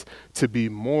believers to be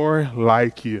more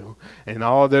like you. And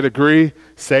all that agree,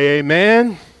 say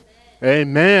amen.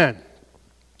 Amen.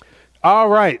 All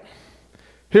right.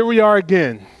 Here we are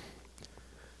again.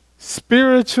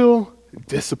 Spiritual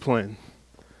discipline.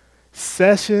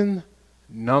 Session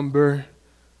number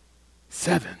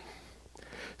 7.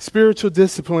 Spiritual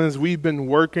disciplines we've been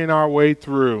working our way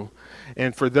through.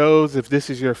 And for those, if this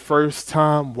is your first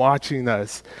time watching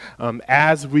us,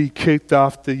 as we kicked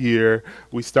off the year,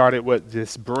 we started with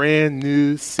this brand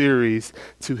new series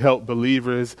to help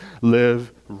believers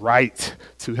live right,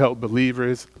 to help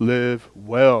believers live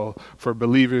well, for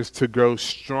believers to grow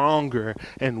stronger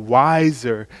and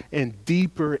wiser and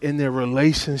deeper in their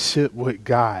relationship with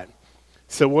God.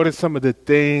 So what are some of the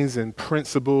things and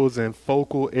principles and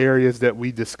focal areas that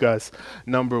we discuss?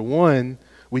 Number one,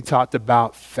 we talked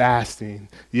about fasting.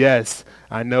 Yes,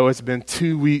 I know it's been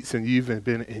 2 weeks and you've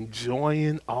been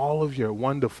enjoying all of your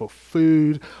wonderful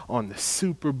food on the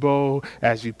Super Bowl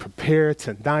as you prepare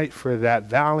tonight for that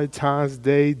Valentine's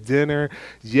Day dinner.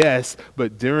 Yes,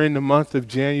 but during the month of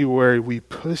January, we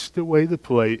pushed away the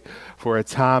plate for a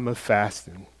time of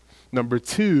fasting. Number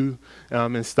two,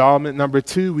 installment number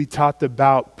 2, we talked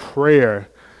about prayer.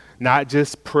 Not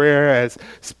just prayer as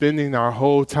spending our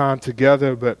whole time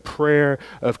together, but prayer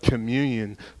of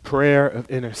communion, prayer of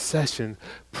intercession,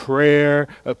 prayer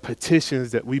of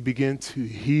petitions that we begin to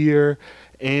hear,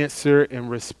 answer, and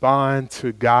respond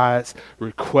to God's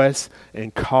requests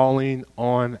and calling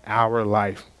on our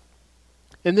life.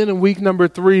 And then in week number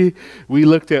 3, we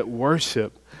looked at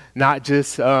worship. Not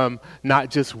just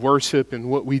worship and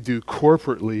what we do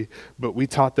corporately, but we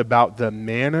talked about the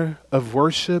manner of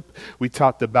worship. We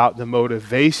talked about the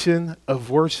motivation of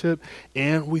worship,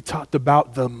 and we talked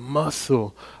about the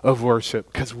muscle of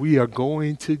worship, because we are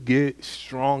going to get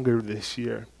stronger this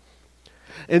year.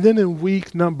 And then in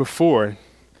week number 4,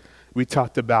 we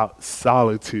talked about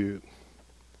solitude,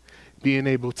 being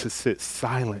able to sit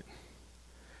silent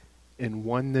in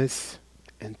oneness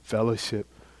and fellowship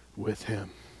with Him.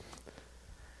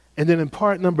 And then in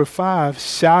part number 5,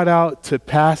 shout out to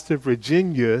Pastor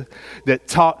Virginia that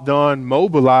talked on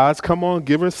Mobilize. Come on,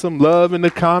 give her some love in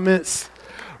the comments.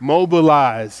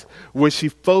 Mobilize, where she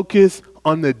focused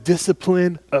on the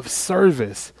discipline of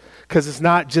service. Because it's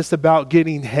not just about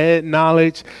getting head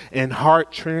knowledge and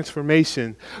heart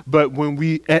transformation, but when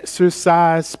we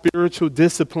exercise spiritual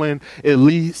discipline, it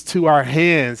leads to our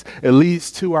hands, it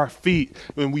leads to our feet,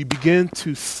 when we begin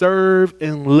to serve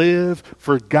and live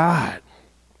for God.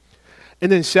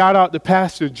 And then shout out to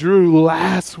Pastor Drew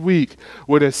last week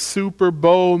with a Super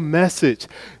Bowl message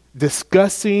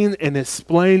discussing and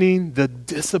explaining the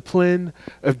discipline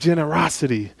of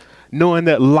generosity, knowing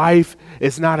that life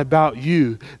is not about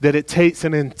you, that it takes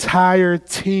an entire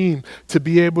team to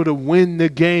be able to win the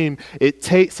game. It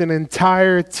takes an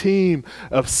entire team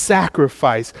of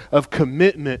sacrifice, of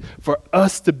commitment for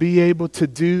us to be able to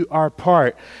do our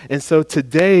part. And so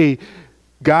today,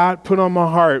 God put on my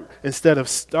heart, instead of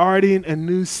starting a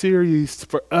new series,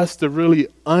 for us to really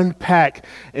unpack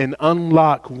and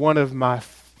unlock one of my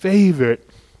favorite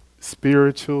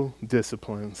spiritual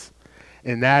disciplines,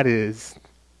 and that is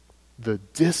the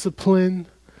discipline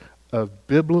of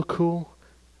biblical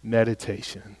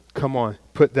meditation. Come on,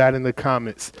 put that in the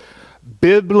comments.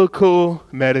 Biblical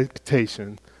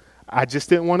meditation. I just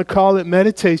didn't want to call it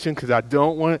meditation because I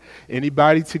don't want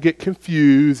anybody to get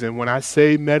confused. And when I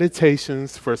say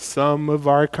meditations, for some of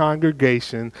our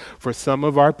congregation, for some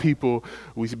of our people,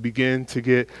 we begin to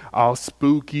get all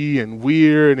spooky and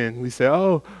weird. And we say,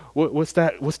 oh, what's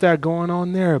that going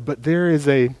on there? But there is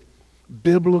a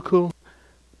biblical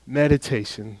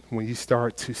meditation when you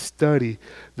start to study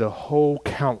the whole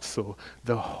counsel,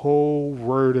 the whole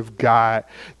Word of God,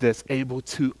 that's able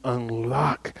to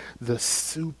unlock the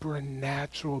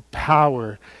supernatural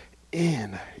power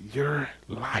in your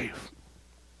life.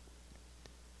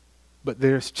 But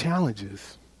there's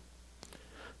challenges.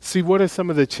 See, what are some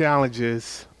of the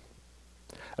challenges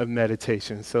of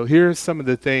meditation? So here's some of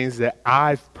the things that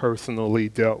I've personally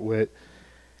dealt with,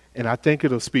 and I think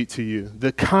it'll speak to you.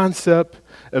 The concept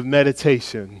of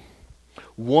meditation,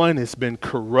 one, has been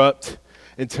corrupt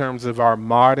in terms of our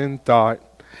modern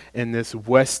thought and this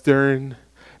Western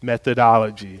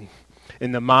methodology.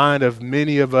 In the mind of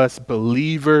many of us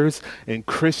believers and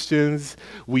Christians,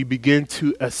 we begin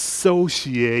to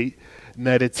associate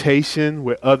meditation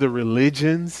with other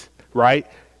religions, right?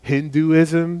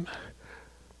 Hinduism,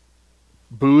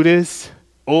 Buddhist,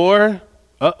 or,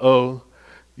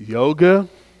 yoga.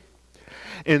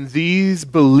 And these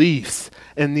beliefs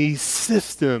and these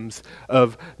systems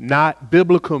of not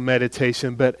biblical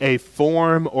meditation, but a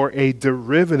form or a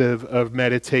derivative of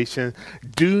meditation,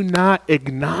 do not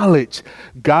acknowledge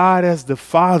God as the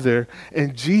Father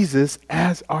and Jesus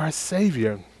as our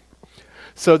Savior.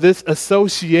 So this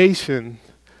association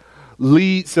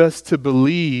leads us to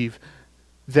believe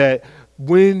that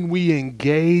when we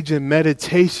engage in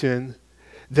meditation,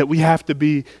 that we have to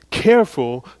be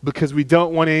careful because we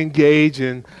don't want to engage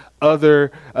in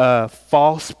other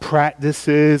false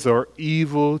practices or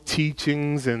evil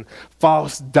teachings and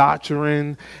false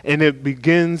doctrine. And it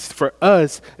begins for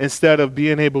us, instead of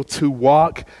being able to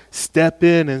walk, step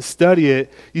in and study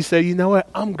it, you say, you know what,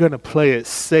 I'm going to play it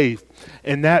safe.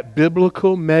 And that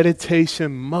biblical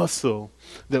meditation muscle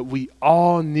that we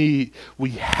all need,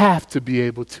 we have to be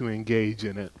able to engage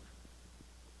in it.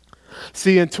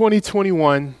 See, in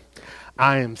 2021,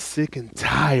 I am sick and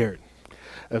tired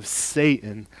of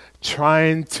Satan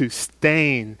trying to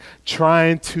stain,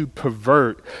 trying to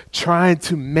pervert, trying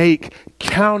to make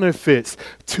counterfeits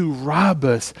to rob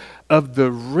us of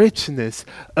the richness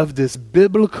of this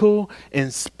biblical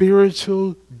and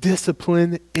spiritual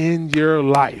discipline in your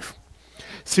life.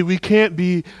 See, we can't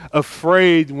be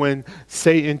afraid when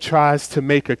Satan tries to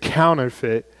make a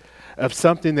counterfeit of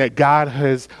something that God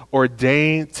has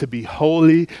ordained to be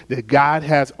holy, that God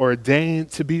has ordained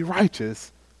to be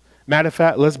righteous. Matter of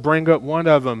fact, let's bring up one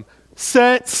of them.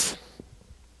 Sex.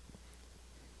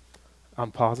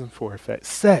 I'm pausing for effect.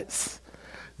 Sex.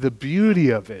 The beauty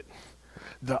of it.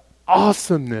 The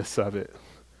awesomeness of it.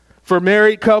 For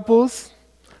married couples.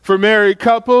 For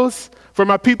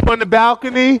my people on the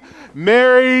balcony.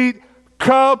 Married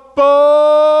couples.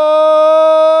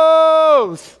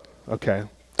 Okay.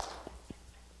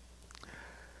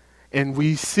 And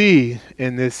we see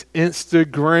in this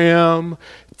Instagram,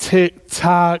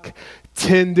 TikTok,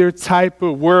 Tinder type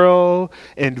of world,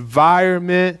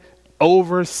 environment,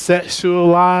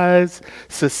 over-sexualized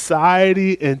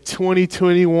society in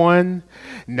 2021.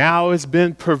 Now it's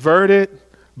been perverted,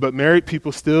 but married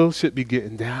people still should be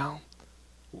getting down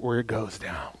where it goes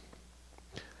down.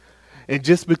 And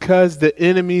just because the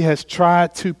enemy has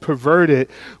tried to pervert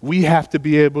it, we have to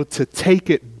be able to take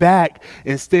it back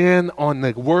and stand on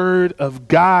the word of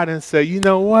God and say, you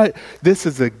know what? This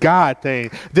is a God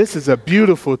thing. This is a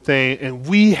beautiful thing. And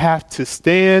we have to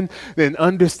stand and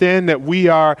understand that we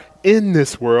are in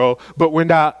this world, but we're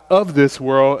not of this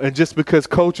world. And just because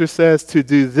culture says to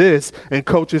do this and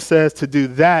culture says to do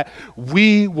that,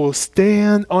 we will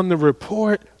stand on the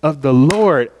report of the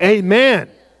Lord. Amen.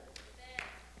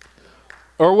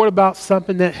 Or what about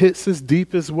something that hits us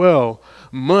deep as well?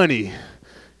 Money,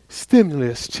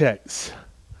 stimulus checks,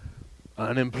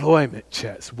 unemployment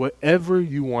checks, whatever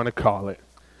you want to call it.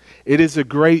 It is a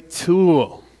great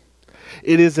tool.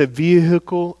 It is a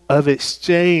vehicle of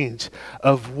exchange,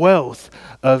 of wealth,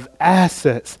 of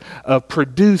assets, of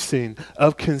producing,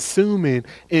 of consuming,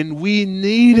 and we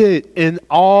need it in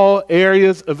all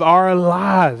areas of our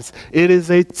lives. It is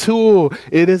a tool.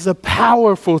 It is a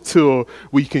powerful tool.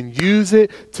 We can use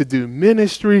it to do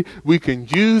ministry. We can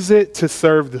use it to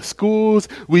serve the schools.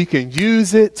 We can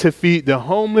use it to feed the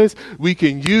homeless. We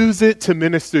can use it to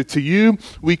minister to you.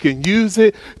 We can use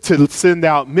it to send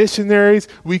out missionaries.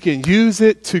 We can use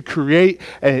it to create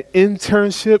an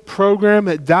internship program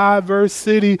at Diverse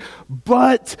City,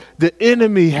 but the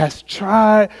enemy has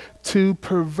tried to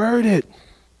pervert it.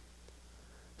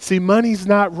 See, money's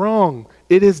not wrong.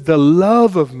 It is the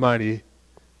love of money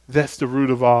that's the root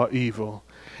of all evil.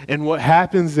 And what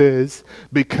happens is,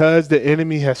 because the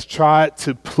enemy has tried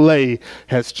to play,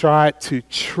 has tried to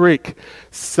trick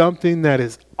something that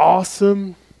is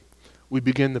awesome, we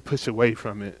begin to push away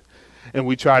from it. And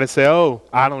we try to say, oh,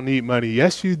 I don't need money.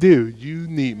 Yes, you do. You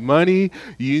need money.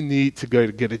 You need to go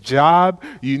to get a job.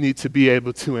 You need to be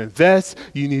able to invest.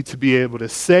 You need to be able to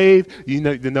save. You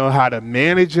need to know how to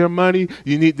manage your money.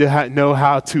 You need to know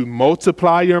how to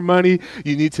multiply your money.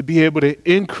 You need to be able to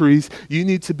increase. You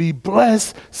need to be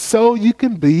blessed so you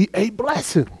can be a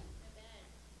blessing.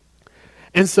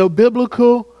 And so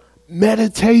biblical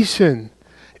meditation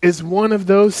is one of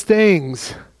those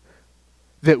things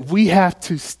that we have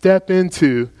to step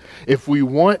into if we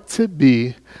want to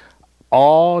be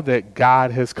all that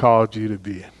God has called you to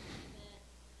be.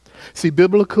 See,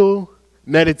 biblical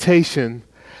meditation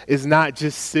is not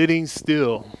just sitting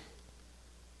still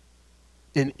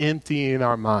and emptying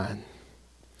our mind.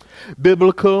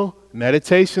 Biblical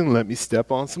meditation, let me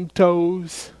step on some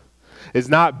toes, is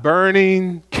not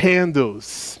burning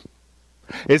candles.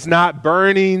 It's not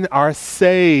burning our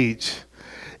sage.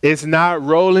 It's not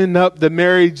rolling up the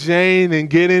Mary Jane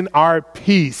and getting our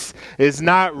peace. It's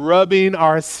not rubbing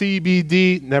our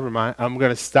CBD. Never mind. I'm going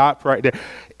to stop right there.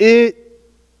 It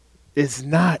is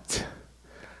not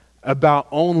about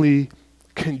only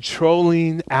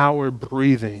controlling our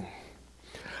breathing,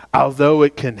 although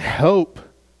it can help.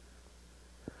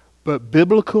 But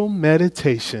biblical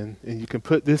meditation, and you can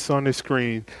put this on the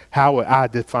screen, how I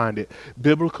defined it.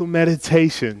 Biblical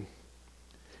meditation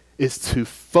is to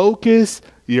focus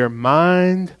your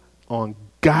mind on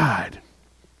God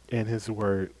and His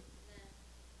Word.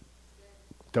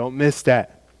 Don't miss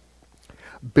that.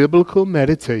 Biblical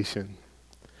meditation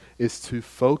is to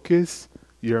focus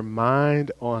your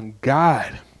mind on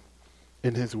God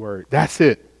and His Word. That's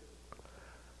it.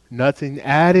 Nothing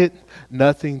added,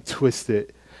 nothing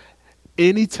twisted.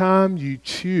 Anytime you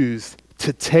choose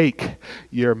to take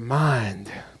your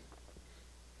mind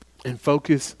and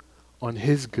focus on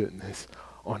His goodness,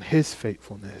 on His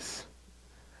faithfulness,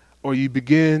 or you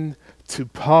begin to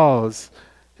pause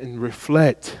and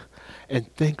reflect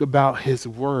and think about His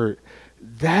Word,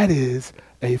 that is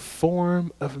a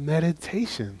form of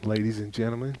meditation, ladies and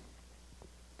gentlemen.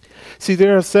 See,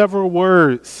 there are several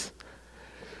words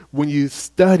when you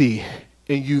study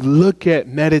and you look at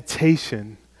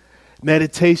meditation.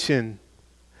 Meditation,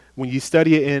 when you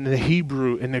study it in the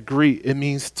Hebrew and the Greek, it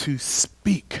means to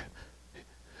speak.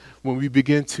 When we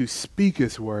begin to speak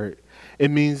His Word, it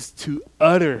means to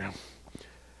utter.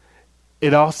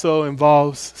 It also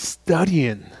involves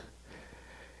studying.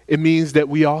 It means that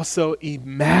we also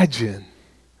imagine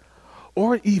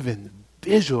or even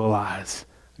visualize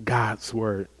God's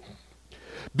Word.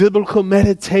 Biblical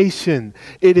meditation,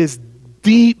 it is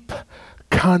deep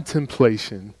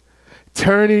contemplation,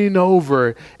 turning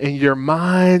over in your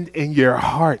mind and your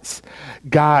hearts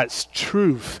God's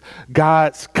truth,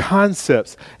 God's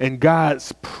concepts, and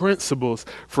God's principles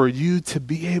for you to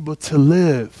be able to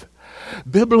live.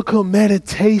 Biblical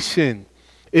meditation,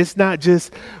 it's not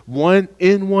just one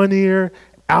in one ear,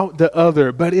 out the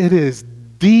other, but it is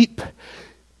deep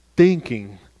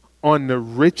thinking on the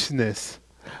richness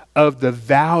of the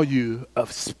value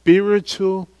of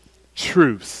spiritual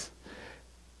truths,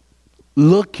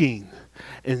 looking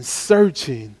and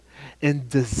searching and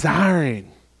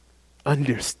desiring,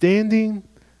 understanding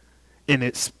and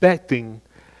expecting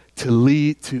to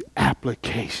lead to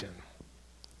application.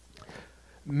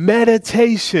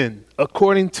 Meditation,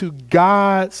 according to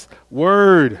God's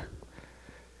Word,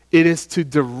 it is to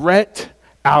direct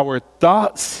our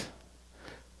thoughts.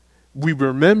 We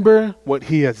remember what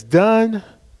He has done.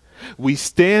 We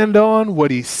stand on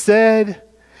what He said,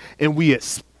 and we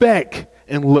expect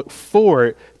and look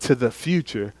forward to the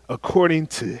future according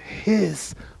to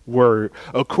His Word,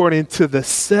 according to the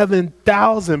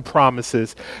 7,000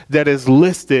 promises that is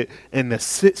listed in the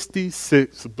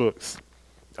 66 books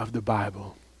of the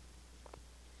Bible.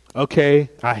 Okay,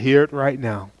 I hear it right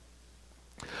now.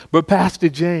 But Pastor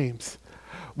James,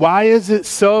 why is it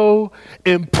so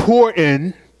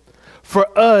important for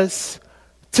us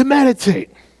to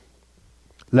meditate?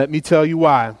 Let me tell you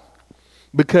why.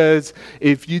 Because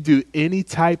if you do any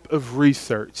type of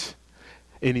research,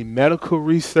 any medical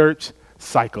research,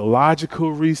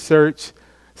 psychological research,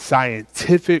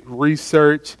 scientific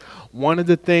research, one of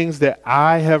the things that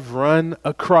I have run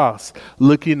across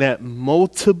looking at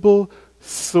multiple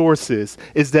sources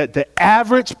is that the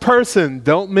average person,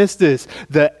 don't miss this,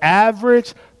 the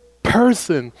average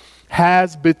person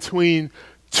has between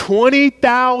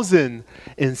 20,000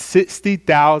 and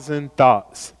 60,000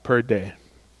 thoughts per day.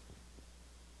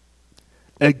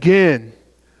 Again,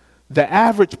 the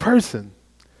average person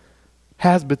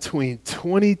has between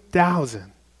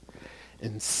 20,000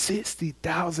 and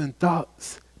 60,000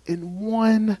 thoughts in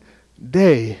one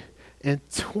day in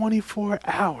 24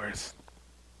 hours.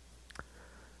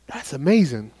 That's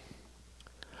amazing.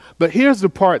 But here's the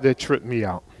part that tripped me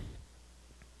out.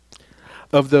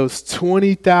 Of those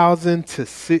 20,000 to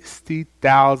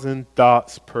 60,000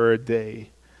 thoughts per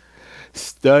day,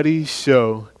 studies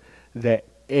show that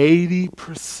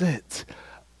 80%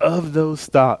 of those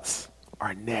thoughts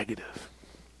are negative.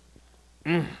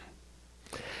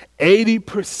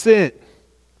 80%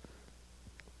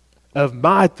 of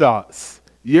my thoughts,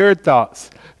 your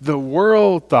thoughts, the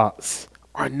world thoughts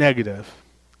are negative.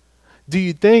 Do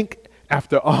you think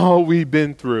after all we've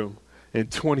been through in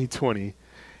 2020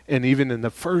 and even in the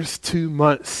first 2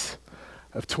 months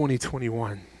of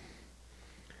 2021,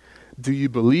 do you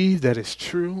believe that it's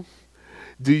true?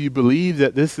 Do you believe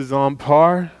that this is on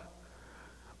par?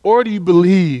 Or do you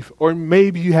believe, or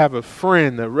maybe you have a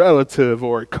friend, a relative,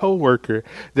 or a coworker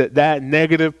that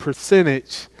negative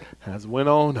percentage has went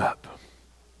on up?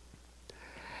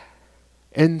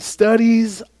 And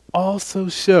studies also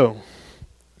show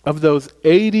of those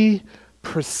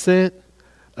 80%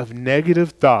 of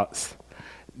negative thoughts,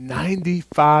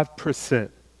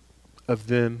 95% of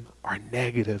them are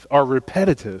negative, are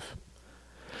repetitive.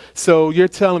 So you're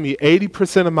telling me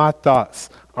 80% of my thoughts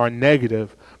are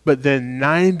negative, but then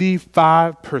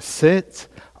 95%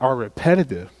 are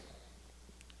repetitive.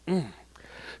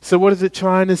 So what is it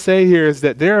trying to say here is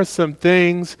that there are some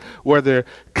things, whether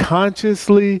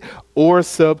consciously or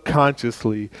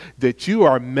subconsciously, that you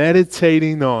are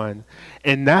meditating on.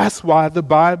 And that's why the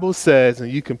Bible says,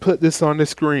 and you can put this on the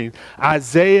screen,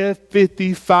 Isaiah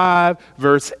 55,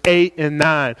 verse 8 and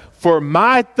 9, for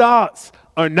my thoughts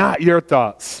are not your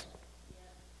thoughts.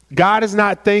 God is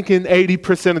not thinking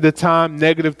 80% of the time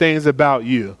negative things about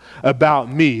you, about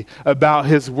me, about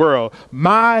his world.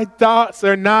 My thoughts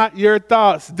are not your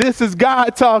thoughts. This is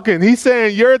God talking. He's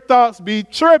saying your thoughts be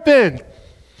tripping,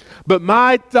 but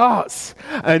my thoughts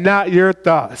are not your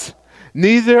thoughts.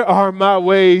 Neither are my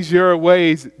ways your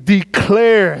ways,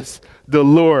 declares the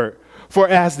Lord. For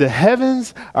as the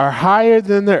heavens are higher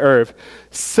than the earth,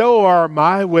 so are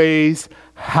my ways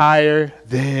higher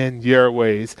than your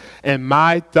ways, and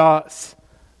my thoughts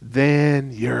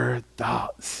than your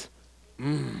thoughts.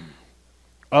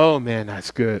 Oh man, that's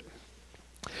good.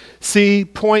 See,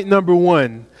 point number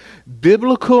one,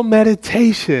 biblical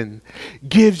meditation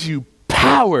gives you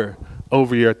power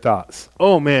over your thoughts.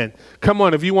 Oh man, come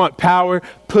on, if you want power,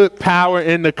 put power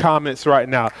in the comments right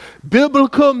now.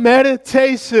 Biblical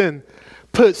meditation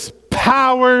puts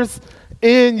powers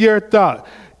in your thought.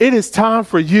 It is time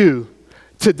for you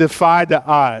to defy the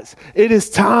odds. It is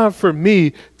time for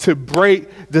me to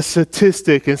break the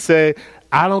statistic and say,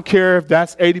 I don't care if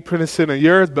that's 80% of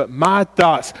yours, but my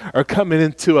thoughts are coming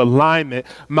into alignment.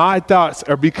 My thoughts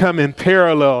are becoming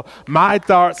parallel. My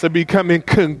thoughts are becoming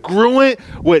congruent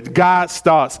with God's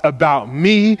thoughts about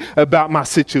me, about my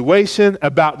situation,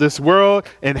 about this world,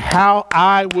 and how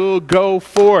I will go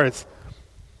forth.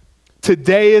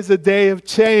 Today is a day of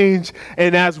change,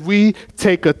 and as we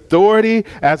take authority,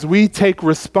 as we take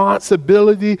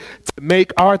responsibility to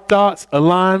make our thoughts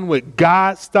align with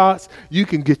God's thoughts, you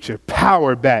can get your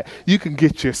power back. You can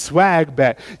get your swag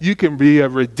back. You can be a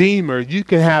redeemer. You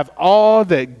can have all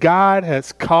that God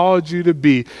has called you to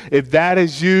be. If that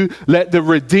is you, let the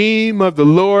redeem of the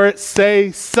Lord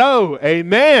say so.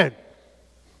 Amen.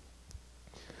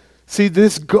 See,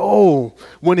 this goal,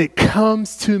 when it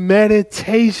comes to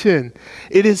meditation,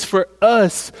 it is for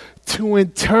us to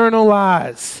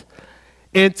internalize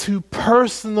and to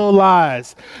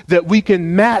personalize that we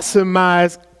can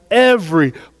maximize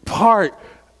every part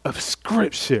of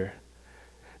Scripture.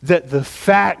 That the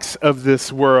facts of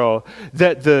this world,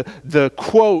 that the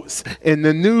quotes and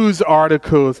the news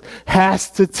articles has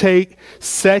to take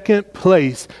second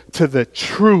place to the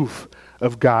truth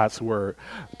of God's word.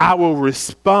 I will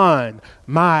respond.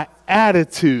 My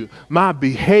attitude, my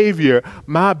behavior,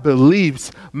 my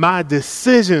beliefs, my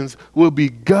decisions will be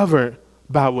governed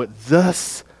by what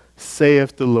thus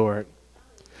saith the Lord.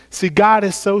 See, God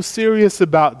is so serious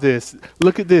about this.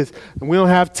 Look at this. We don't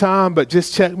have time, but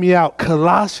just check me out.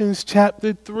 Colossians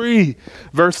chapter 3,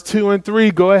 verse 2 and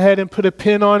 3. Go ahead and put a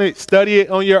pin on it. Study it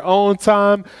on your own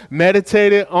time.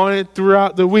 Meditate on it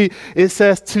throughout the week. It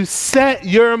says to set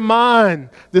your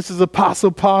mind. This is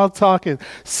Apostle Paul talking.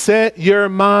 Set your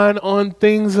mind on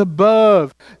things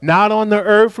above, not on the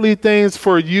earthly things,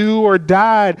 for you are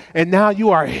died, and now you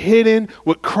are hidden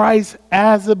with Christ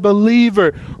as a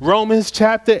believer. Romans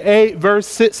chapter 8, verse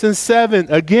 6 and 7.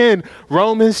 Again,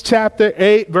 Romans chapter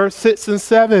 8, verse 6 and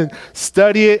 7.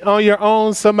 Study it on your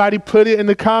own. Somebody put it in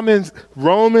the comments.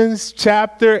 Romans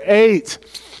chapter 8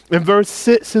 and verse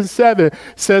 6 and 7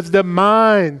 says, the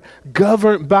mind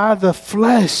governed by the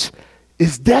flesh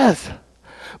is death,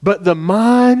 but the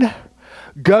mind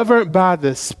governed by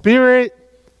the Spirit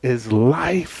is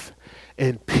life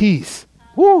and peace.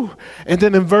 Woo. And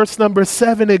then in verse number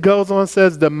 7, it goes on and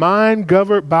says, the mind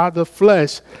governed by the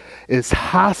flesh is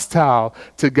hostile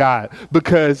to God,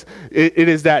 because it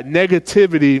is that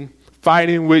negativity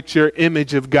fighting with your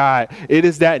image of God. It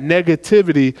is that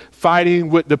negativity fighting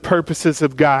with the purposes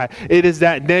of God. It is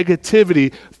that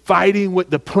negativity fighting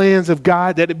with the plans of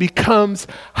God that it becomes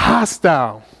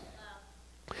hostile.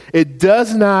 It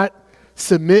does not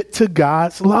submit to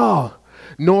God's law,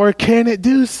 nor can it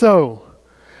do so.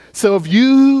 So if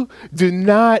you do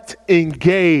not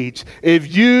engage,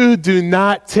 if you do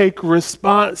not take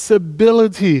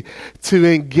responsibility to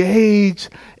engage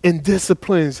in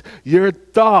disciplines, your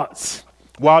thoughts,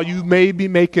 while you may be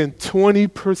making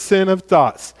 20% of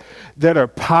thoughts that are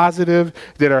positive,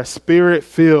 that are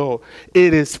spirit-filled,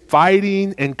 it is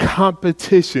fighting and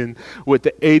competition with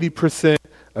the 80%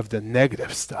 of the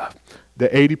negative stuff, the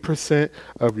 80%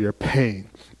 of your pain,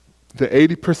 the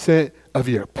 80% of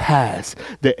your past,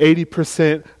 the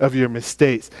 80% of your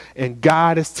mistakes. And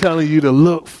God is telling you to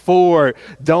look forward.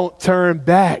 Don't turn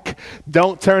back.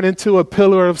 Don't turn into a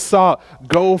pillar of salt.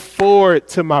 Go forward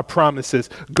to my promises.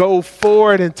 Go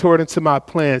forward and toward into my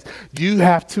plans. You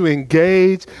have to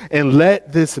engage and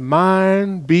let this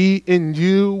mind be in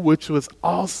you, which was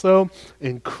also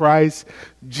in Christ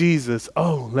Jesus.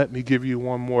 Oh, let me give you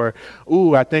one more.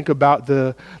 Ooh, I think about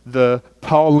the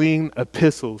Pauline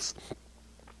epistles.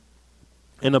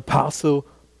 An apostle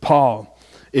Paul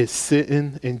is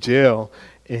sitting in jail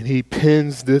and he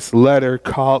pens this letter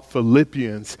called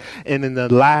Philippians. And in the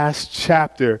last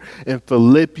chapter, in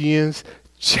Philippians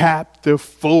chapter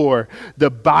 4, the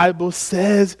Bible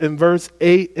says in verse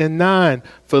 8 and 9,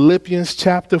 Philippians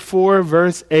chapter 4,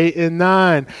 verse 8 and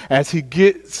 9, as he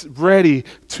gets ready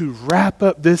to wrap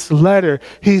up this letter,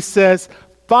 he says,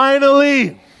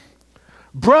 finally,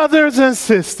 brothers and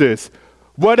sisters,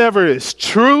 whatever is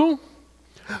true,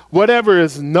 whatever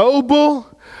is noble,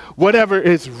 whatever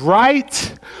is right,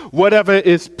 whatever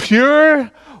is pure,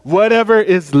 whatever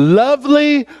is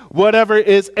lovely, whatever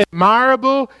is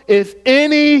admirable, if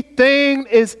anything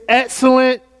is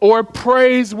excellent or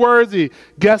praiseworthy,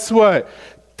 guess what?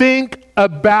 Think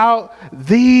about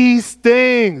these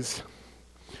things.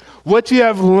 What you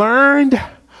have learned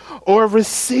or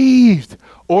received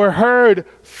or heard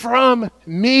from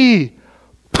me,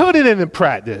 put it into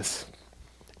practice.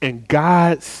 And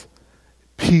God's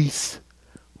peace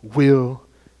will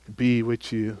be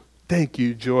with you. Thank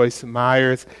you, Joyce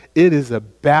Myers. It is a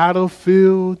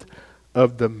battlefield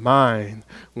of the mind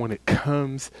when it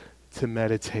comes to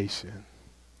meditation.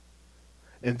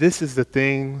 And this is the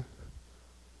thing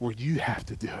where you have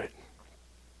to do it.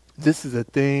 This is a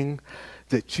thing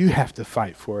that you have to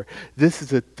fight for. This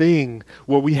is a thing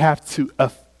where we have to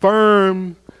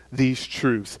affirm these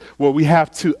truths, where we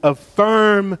have to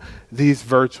affirm these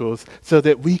virtues so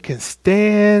that we can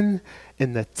stand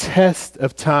in the test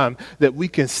of time, that we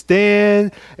can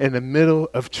stand in the middle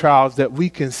of trials, that we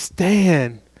can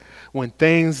stand when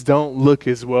things don't look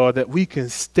as well, that we can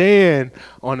stand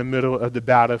on the middle of the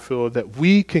battlefield, that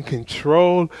we can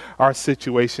control our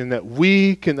situation, that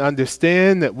we can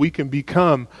understand, that we can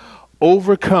become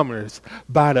overcomers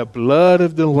by the blood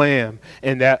of the Lamb,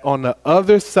 and that on the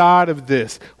other side of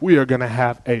this, we are going to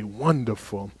have a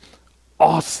wonderful,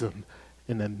 awesome,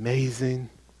 and amazing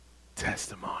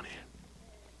testimony.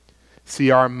 See,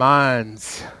 our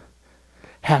minds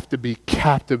have to be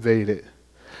captivated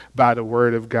by the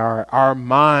Word of God. Our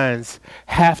minds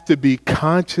have to be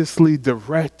consciously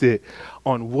directed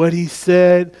on what He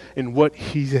said and what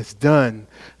He has done.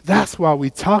 That's why we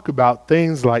talk about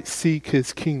things like seek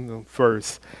His kingdom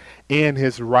first and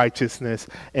His righteousness,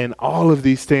 and all of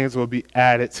these things will be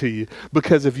added to you.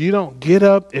 Because if you don't get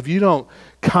up, if you don't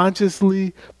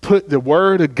consciously put the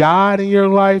Word of God in your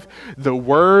life, the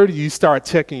Word, you start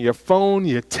checking your phone,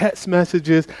 your text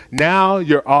messages, now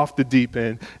you're off the deep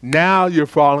end. Now you're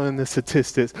following the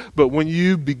statistics. But when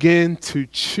you begin to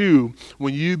chew,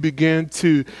 when you begin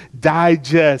to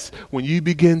digest, when you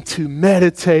begin to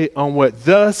meditate on what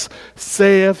thus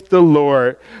saith the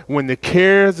Lord, when the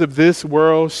cares of this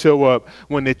world show up,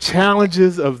 when the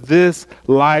challenges of this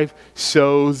life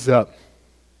shows up,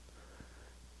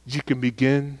 you can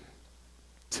begin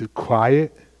to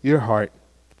quiet your heart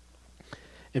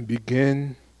and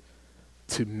begin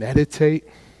to meditate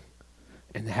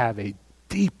and have a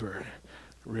deeper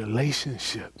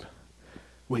relationship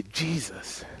with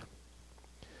Jesus.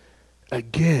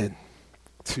 Again,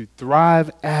 to thrive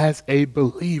as a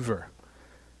believer,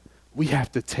 we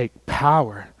have to take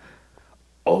power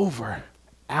over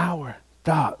our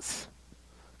thoughts.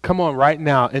 Come on, right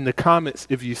now in the comments,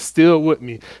 if you're still with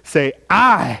me, say,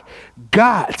 I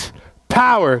got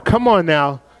power. Come on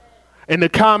now. In the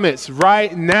comments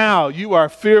right now, you are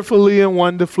fearfully and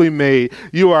wonderfully made.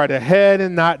 You are the head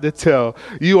and not the tail.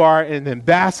 You are an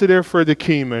ambassador for the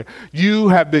kingdom. You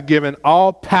have been given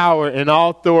all power and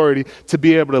all authority to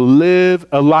be able to live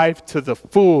a life to the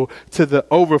full, to the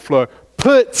overflow.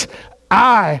 Put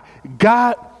I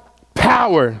got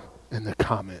power in the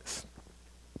comments.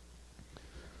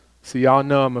 So y'all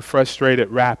know I'm a frustrated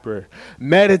rapper.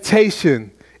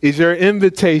 Meditation is your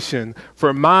invitation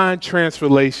for mind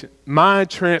transformation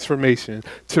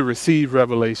to receive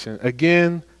revelation.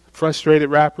 Again, frustrated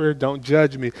rapper, don't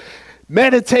judge me.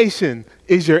 Meditation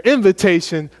is your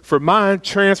invitation for mind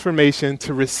transformation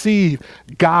to receive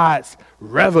God's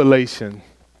revelation.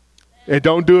 And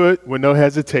don't do it with no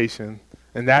hesitation.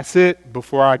 And that's it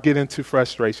before I get into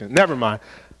frustration. Never mind.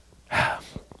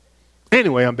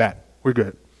 Anyway, I'm back. We're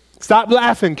good. Stop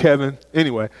laughing, Kevin.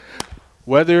 Anyway,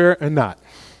 whether or not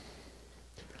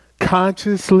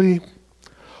consciously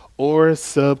or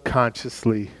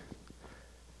subconsciously,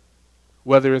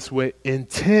 whether it's with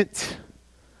intent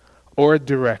or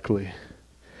directly,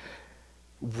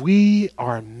 we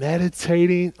are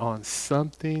meditating on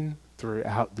something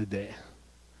throughout the day.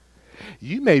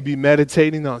 You may be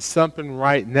meditating on something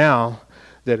right now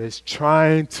that is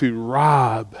trying to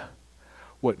rob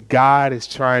what God is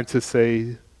trying to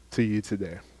say to you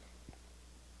today.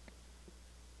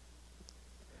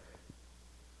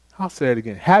 I'll say it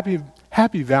again.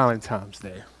 Happy Valentine's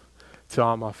Day to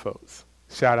all my folks.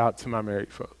 Shout out to my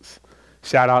married folks.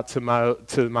 Shout out to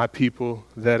my people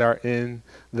that are in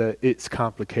the it's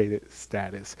complicated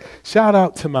status. Shout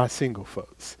out to my single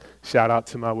folks. Shout out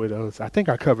to my widows. I think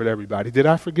I covered everybody. Did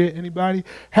I forget anybody?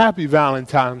 Happy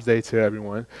Valentine's Day to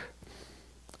everyone.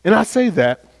 And I say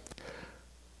that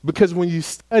because when you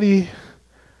study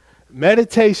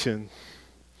meditation,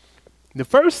 the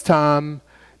first time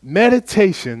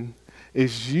meditation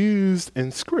is used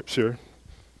in Scripture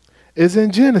is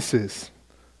in Genesis.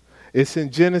 It's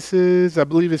in Genesis, I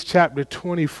believe it's chapter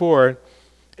 24,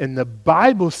 and the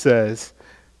Bible says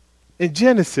in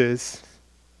Genesis,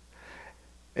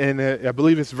 and I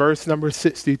believe it's verse number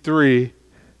 63,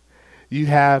 you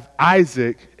have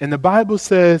Isaac, and the Bible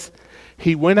says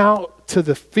he went out to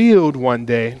the field one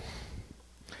day,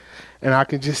 and I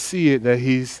can just see it that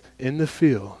he's in the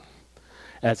field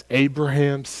as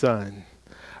Abraham's son,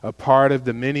 a part of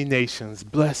the many nations,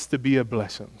 blessed to be a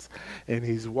blessing. And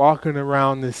he's walking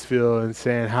around this field and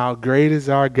saying, how great is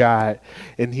our God.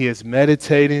 And he is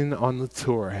meditating on the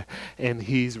Torah. And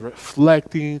he's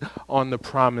reflecting on the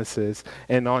promises.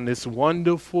 And on this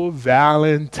wonderful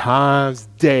Valentine's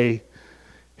Day,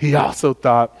 he also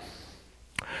thought,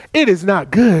 it is not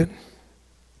good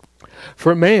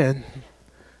for man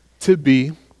to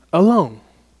be alone.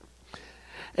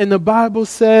 And the Bible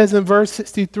says in verse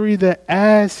 63 that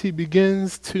as he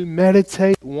begins to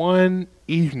meditate one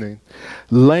evening,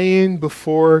 laying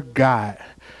before God,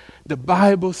 the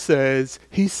Bible says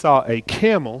he saw a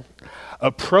camel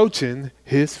approaching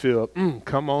his field.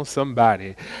 Come on,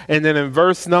 somebody. And then in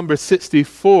verse number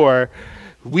 64,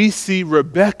 we see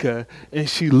Rebecca, and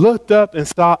she looked up and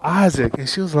saw Isaac, and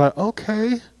she was like,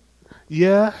 okay,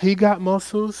 yeah, he got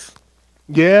muscles.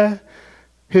 Yeah.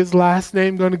 His last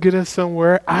name going to get us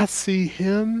somewhere. I see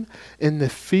him in the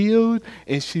field,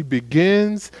 and she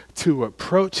begins to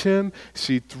approach him.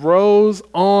 She throws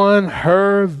on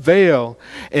her veil,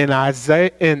 and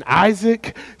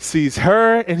Isaac sees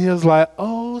her, and he was like,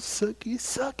 oh, sucky,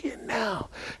 suck it now.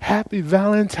 Happy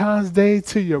Valentine's Day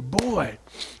to your boy.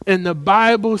 And the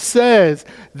Bible says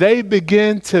they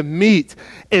begin to meet,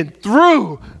 and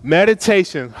through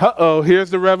meditation, here's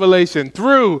the revelation.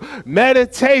 Through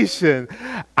meditation,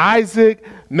 Isaac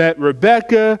met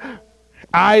Rebecca,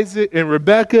 Isaac and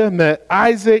Rebecca met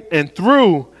Isaac, and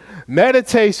through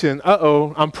meditation,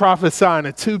 I'm prophesying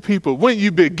to two people. When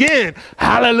you begin,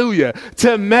 hallelujah,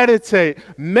 to meditate,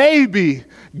 maybe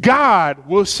God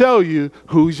will show you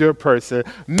who's your person.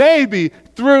 Maybe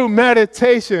through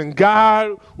meditation,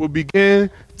 God will begin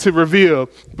to reveal,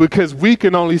 because we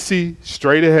can only see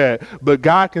straight ahead, but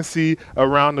God can see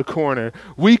around the corner.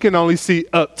 We can only see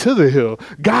up to the hill.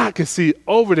 God can see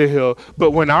over the hill.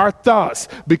 But when our thoughts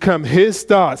become his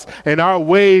thoughts and our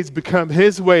ways become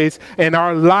his ways and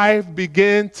our life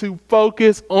begin to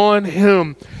focus on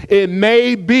him, it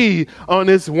may be on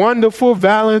this wonderful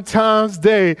Valentine's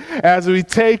Day, as we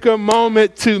take a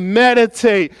moment to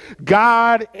meditate,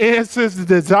 God answers the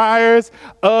desires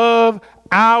of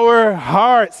our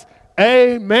hearts.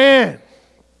 Amen.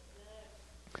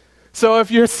 So if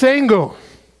you're single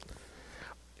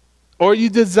or you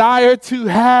desire to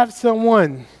have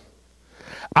someone,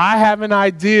 I have an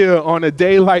idea on a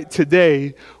day like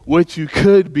today what you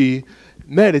could be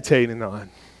meditating on.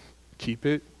 Keep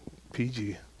it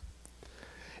PG.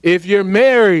 If you're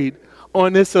married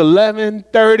on this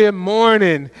 11:30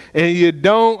 morning and you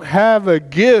don't have a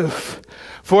gift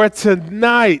for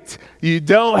tonight, you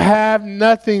don't have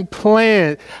nothing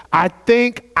planned, I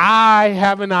think I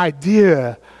have an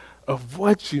idea of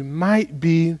what you might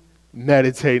be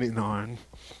meditating on.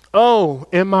 Oh,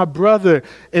 and my brother,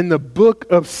 in the book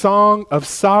of Song of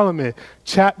Solomon,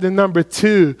 chapter number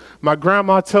 2, my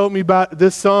grandma told me about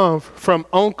this song from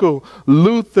Uncle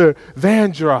Luther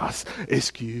Vandross.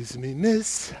 Excuse me,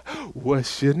 miss,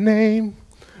 what's your name?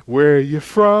 Where are you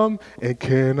from? And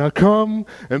can I come?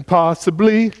 And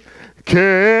possibly,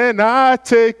 can I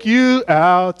take you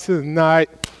out tonight?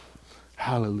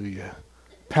 Hallelujah.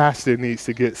 Pastor needs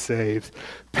to get saved.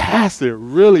 Pastor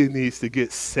really needs to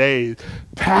get saved.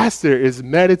 Pastor is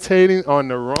meditating on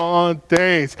the wrong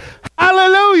things.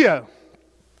 Hallelujah.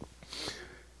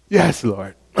 Yes,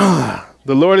 Lord.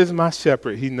 The Lord is my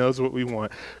shepherd. He knows what we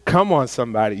want. Come on,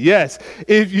 somebody. Yes,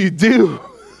 if you do,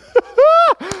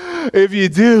 if you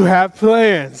do have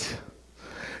plans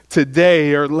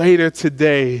today or later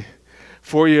today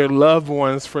for your loved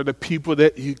ones, for the people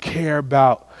that you care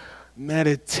about,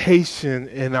 meditation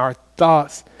in our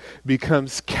thoughts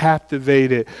becomes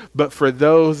captivated. But for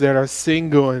those that are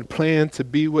single and plan to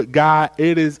be with God,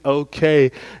 it is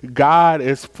okay. God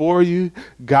is for you.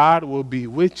 God will be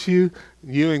with you.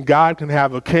 You and God can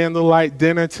have a candlelight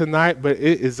dinner tonight, but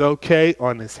it is okay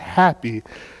on this happy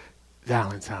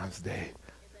Valentine's Day.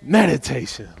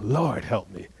 Meditation. Lord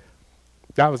help me.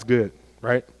 That was good,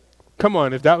 right? Come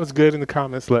on, if that was good in the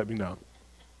comments, let me know.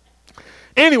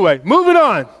 Anyway, moving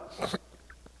on.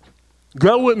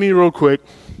 Go with me real quick.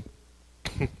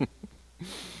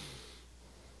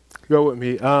 Go with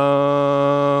me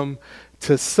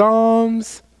to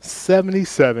Psalms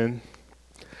 77,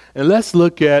 and let's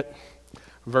look at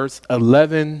verse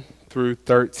 11 through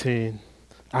 13.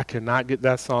 I cannot get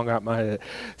that song out my head.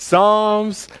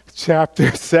 Psalms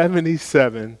chapter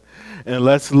 77, and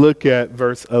let's look at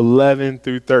verse 11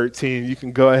 through 13. You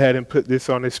can go ahead and put this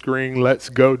on the screen. Let's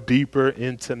go deeper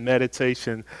into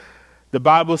meditation. The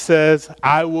Bible says,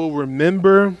 I will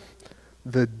remember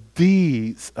the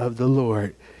deeds of the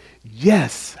Lord.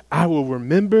 Yes, I will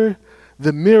remember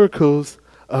the miracles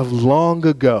of long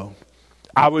ago.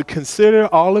 I would consider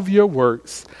all of your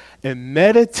works and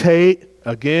meditate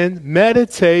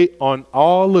on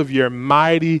all of your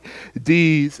mighty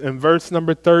deeds. In verse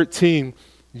number 13,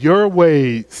 your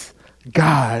ways,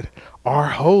 God, are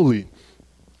holy.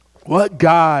 What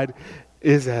God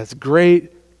is as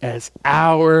great as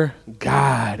our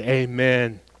God?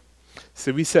 Amen.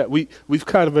 So we've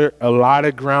covered a lot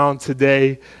of ground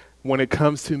today when it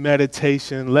comes to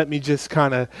meditation. Let me just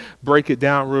kind of break it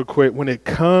down real quick. When it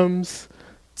comes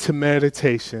to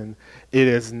meditation, it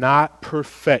is not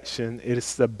perfection.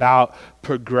 It's about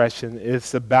progression.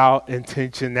 It's about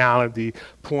intentionality.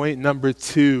 Point number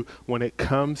 2, when it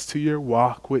comes to your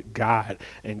walk with God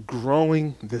and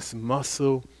growing this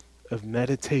muscle of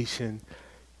meditation,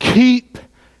 keep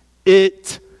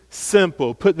it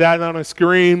simple. Put that on a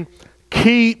screen.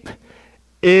 Keep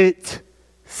it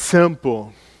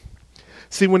simple.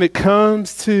 See, when it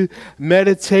comes to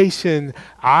meditation,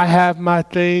 I have my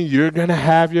thing, you're going to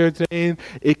have your thing.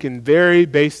 It can vary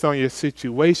based on your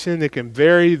situation. It can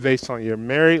vary based on your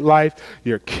married life,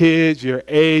 your kids, your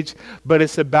age. But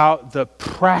it's about the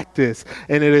practice.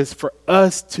 And it is for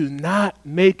us to not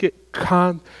make it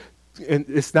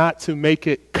it's not to make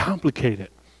it complicated.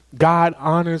 God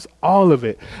honors all of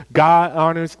it. God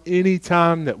honors any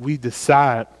time that we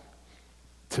decide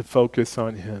to focus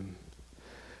on him.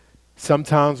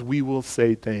 Sometimes we will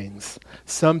say things.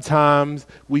 Sometimes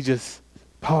we just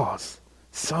pause.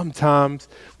 Sometimes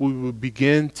we will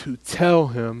begin to tell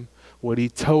him what he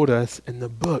told us in the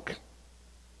book.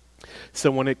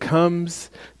 So when it comes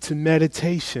to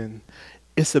meditation,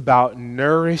 it's about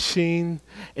nourishing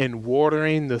and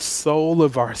watering the soul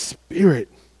of our spirit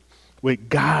with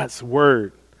God's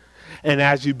word. And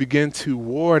as you begin to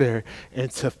water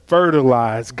and to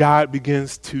fertilize, God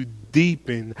begins to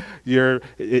deepen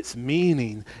its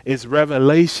meaning, its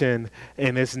revelation,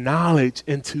 and its knowledge,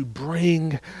 and to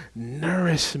bring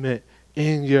nourishment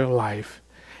in your life.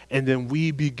 And then we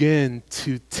begin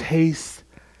to taste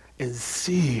and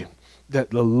see that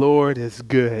the Lord is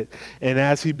good. And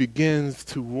as he begins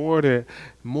to water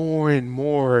more and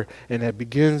more, and it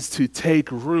begins to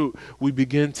take root, we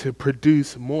begin to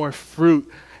produce more fruit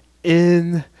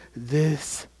in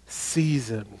this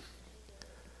season.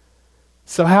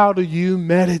 So how do you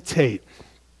meditate?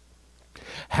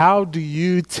 How do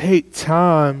you take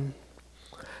time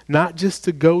not just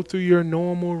to go through your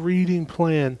normal reading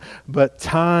plan, but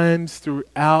times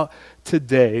throughout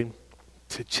today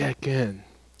to check in?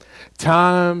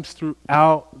 Times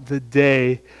throughout the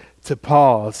day to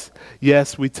pause.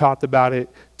 Yes, we talked about it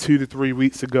 2 to 3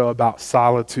 weeks ago about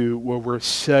solitude, where we're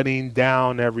shutting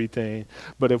down everything.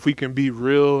 But if we can be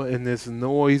real in this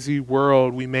noisy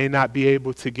world, we may not be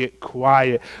able to get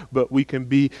quiet, but we can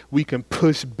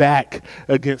push back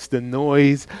against the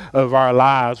noise of our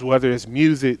lives, whether it's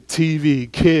music,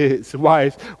 TV, kids,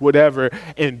 wife, whatever,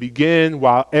 and begin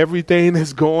while everything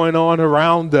is going on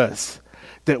around us,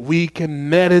 that we can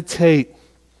meditate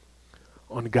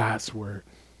on God's word.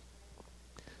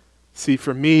 See,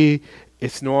 for me,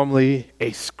 it's normally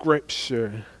a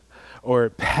scripture or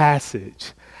a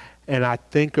passage, and I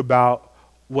think about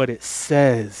what it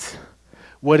says.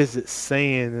 What is it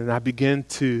saying? And I begin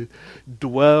to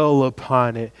dwell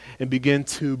upon it and begin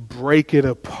to break it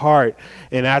apart.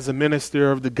 And as a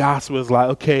minister of the gospel, it's like,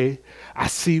 okay, I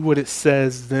see what it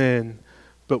says then,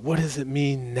 but what does it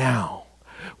mean now?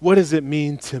 What does it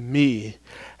mean to me?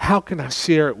 How can I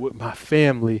share it with my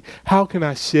family? How can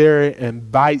I share it in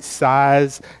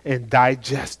bite-sized and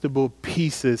digestible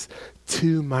pieces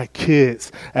to my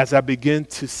kids as I begin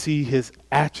to see his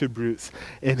attributes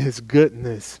and his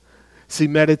goodness? See,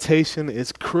 meditation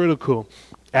is critical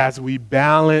as we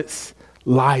balance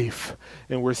life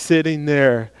and we're sitting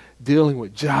there dealing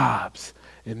with jobs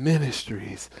and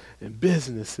ministries and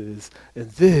businesses and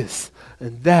this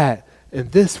and that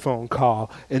and this phone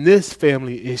call and this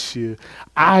family issue.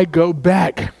 I go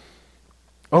back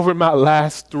over my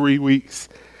last 3 weeks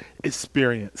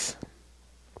experience.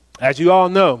 As you all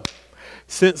know,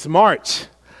 since March,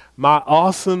 my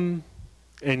awesome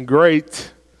and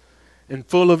great and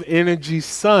full of energy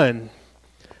son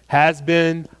has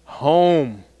been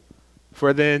home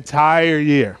for the entire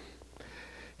year.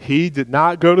 He did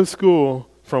not go to school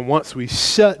from once we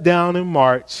shut down in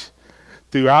March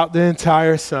throughout the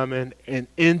entire summer and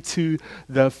into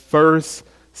the first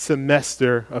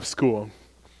semester of school.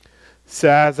 So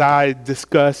as I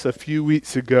discussed a few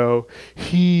weeks ago,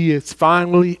 he is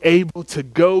finally able to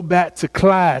go back to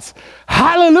class.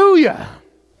 Hallelujah!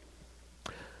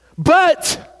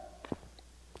 But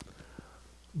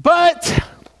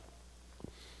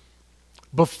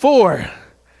before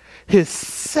his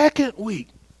second week,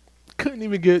 couldn't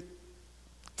even get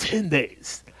 10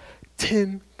 days,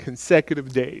 10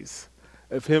 consecutive days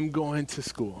of him going to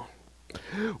school.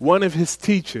 One of his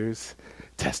teachers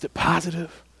tested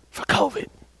positive for COVID.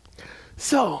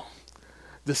 So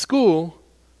the school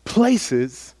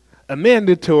places a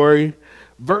mandatory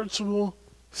virtual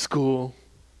school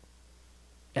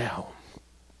at home.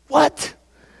 What?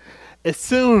 As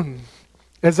soon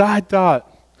as I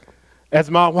thought,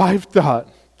 as my wife thought,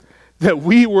 that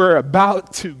we were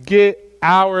about to get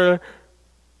our,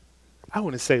 I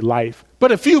want to say life,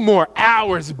 but a few more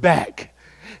hours back.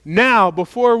 Now,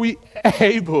 before we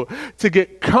able to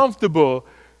get comfortable,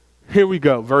 here we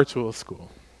go, virtual school.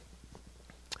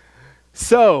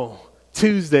 So,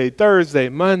 Tuesday, Thursday,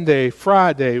 Monday,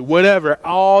 Friday, whatever,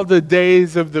 all the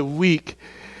days of the week.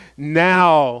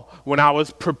 Now, when I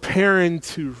was preparing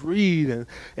to read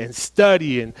and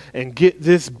study and get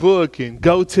this book and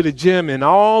go to the gym and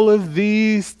all of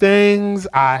these things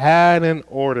I had in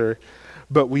order,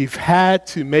 but we've had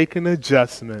to make an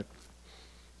adjustment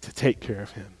to take care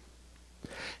of him.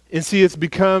 And see, it's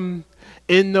become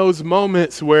in those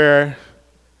moments where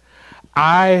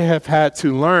I have had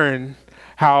to learn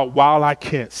how while I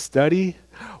can't study,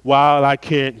 while I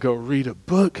can't go read a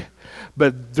book,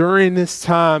 but during this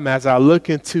time, as I look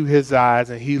into his eyes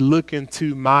and he look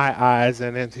into my eyes,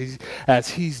 and as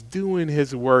he's doing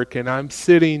his work and I'm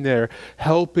sitting there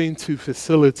helping to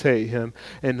facilitate him,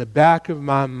 in the back of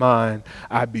my mind,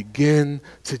 I begin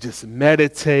to just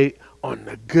meditate on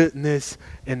the goodness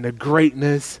and the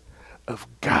greatness of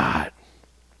God.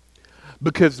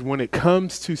 Because when it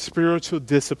comes to spiritual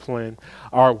discipline,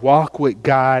 our walk with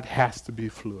God has to be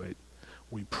fluid.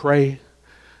 We pray,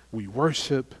 we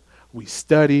worship, we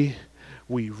study,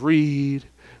 we read,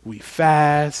 we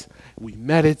fast, we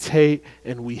meditate,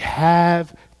 and we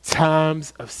have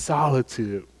times of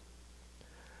solitude.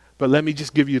 But let me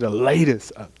just give you the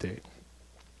latest update.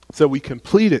 So we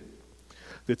completed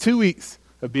the 2 weeks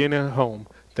of being at home,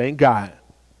 thank God,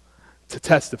 to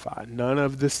testify. None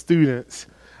of the students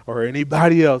or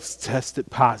anybody else tested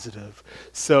positive.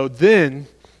 So then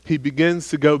he begins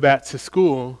to go back to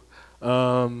school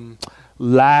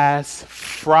last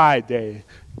Friday,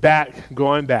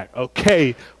 going back.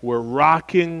 Okay, we're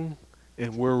rocking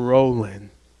and we're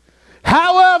rolling.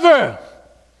 However,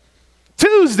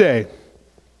 Tuesday,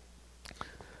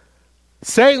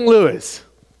 St. Louis,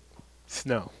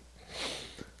 snow.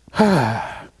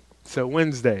 So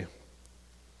Wednesday,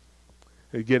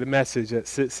 we get a message at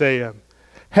 6 a.m.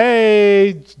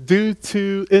 Hey, due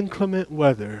to inclement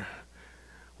weather,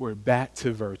 we're back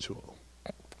to virtual.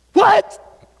 What?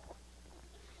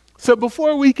 So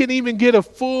before we can even get a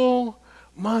full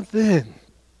month in,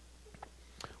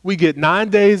 we get 9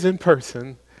 days in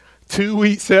person, 2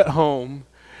 weeks at home,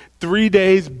 3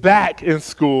 days back in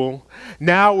school.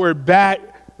 Now we're back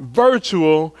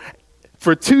virtual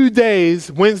for 2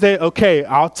 days. Wednesday, okay,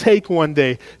 I'll take 1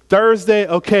 day. Thursday,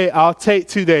 okay, I'll take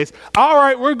 2 days. All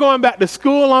right, we're going back to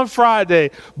school on Friday.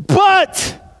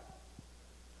 But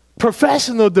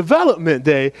professional development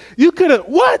day, you could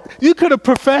have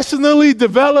professionally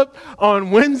developed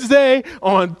on Wednesday,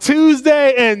 on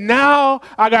Tuesday, and now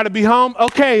I got to be home.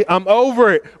 Okay, I'm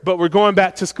over it, but we're going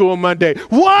back to school Monday.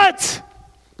 What?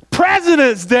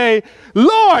 President's Day?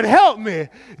 Lord, help me.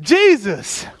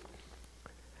 Jesus.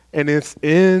 And it's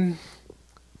in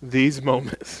these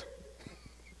moments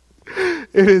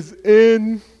It is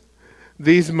in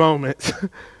these moments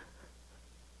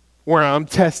where I'm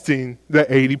testing the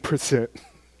 80%.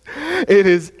 It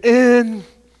is in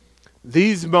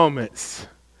these moments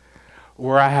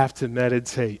where I have to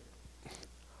meditate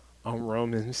on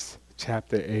Romans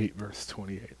chapter 8, verse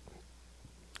 28.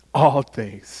 All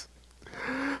things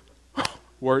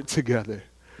work together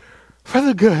for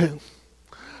the good.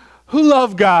 Who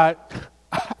love God?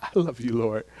 I love you,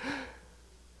 Lord.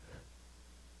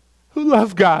 Who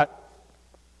love God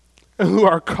and who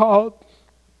are called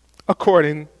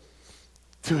according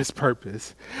to his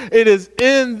purpose. It is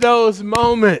in those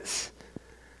moments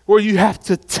where you have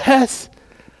to test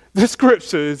the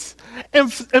scriptures.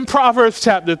 In Proverbs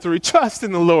chapter 3, trust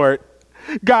in the Lord.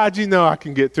 God, you know I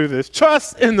can get through this.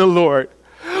 Trust in the Lord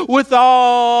with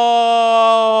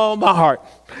all my heart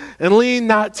and lean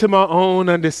not to my own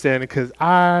understanding, because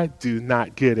I do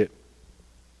not get it.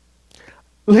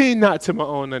 Lean not to my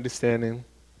own understanding.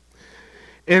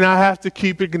 And I have to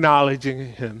keep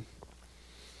acknowledging him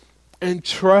and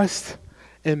trust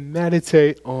and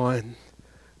meditate on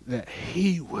that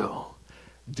he will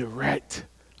direct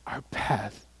our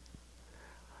path.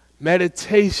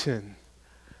 Meditation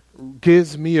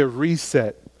gives me a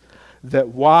reset that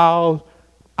while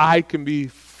I can be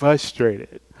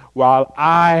frustrated, while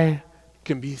I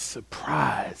can be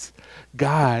surprised,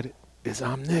 God is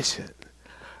omniscient.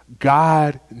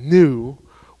 God knew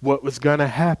what was going to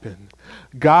happen.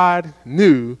 God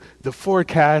knew the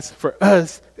forecast for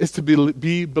us is to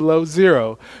be below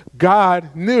zero.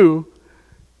 God knew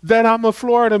that I'm a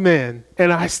Florida man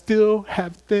and I still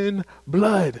have thin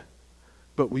blood.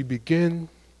 But we begin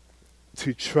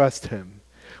to trust him.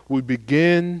 We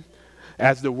begin,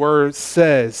 as the word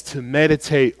says, to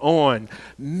meditate on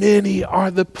many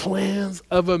are the plans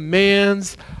of a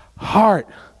man's heart,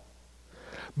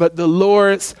 but the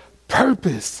Lord's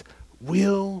purpose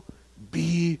will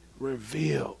be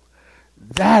revealed.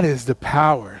 That is the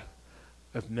power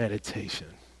of meditation.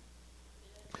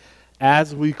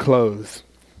 As we close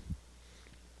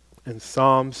in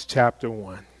Psalms chapter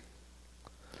 1,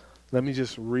 let me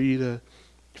just read a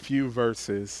few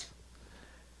verses.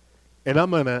 And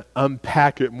I'm going to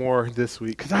unpack it more this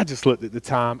week because I just looked at the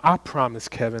time. I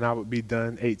promised Kevin I would be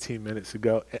done 18 minutes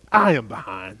ago, and I am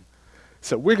behind.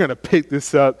 So we're going to pick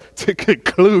this up to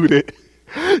conclude it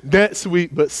next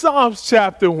week. But Psalms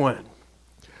chapter 1,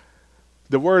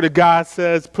 the word of God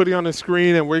says, put it on the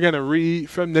screen, and we're going to read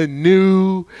from the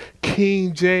New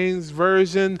King James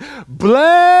Version.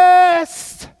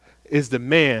 Blessed is the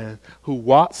man who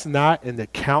walks not in the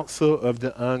counsel of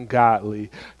the ungodly,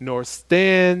 nor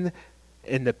stand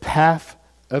in the path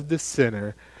of the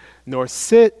sinner, nor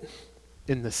sit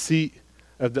in the seat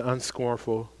of the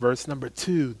unscornful. Verse number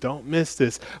 2, don't miss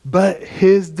this. But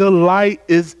his delight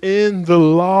is in the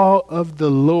law of the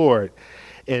Lord,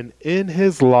 and in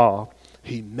his law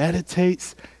he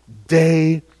meditates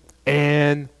day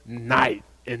and night.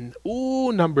 And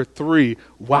number 3,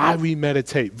 why we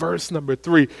meditate. Verse number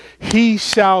 3, he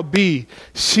shall be,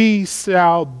 she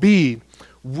shall be,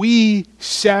 we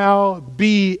shall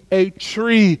be a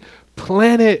tree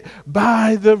planted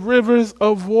by the rivers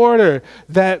of water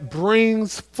that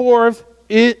brings forth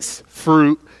its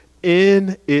fruit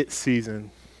in its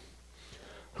season,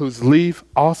 whose leaf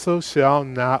also shall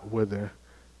not wither.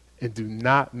 And do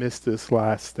not miss this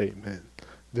last statement.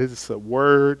 This is a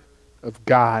word of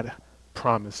God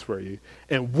promise for you.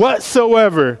 And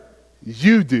whatsoever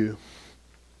you do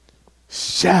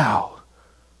shall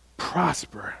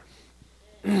prosper.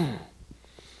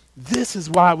 This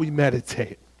is why we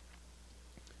meditate.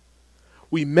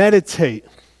 We meditate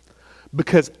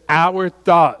because our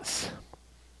thoughts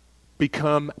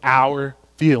become our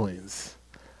feelings,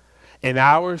 and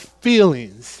our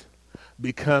feelings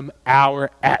become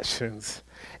our actions,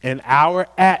 and our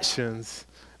actions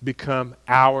become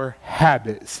our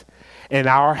habits, and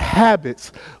our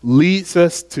habits leads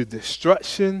us to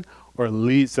destruction or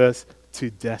leads us to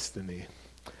destiny.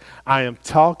 I am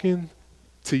talking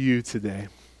to you today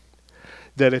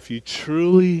that if you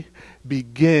truly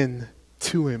begin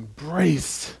to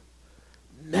embrace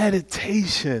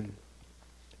meditation,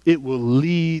 it will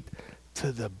lead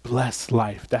to the blessed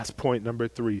life. That's point number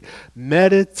 3.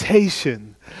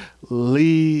 Meditation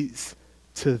leads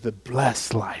to the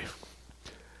blessed life.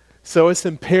 So it's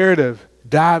imperative,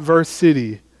 Diverse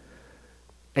City,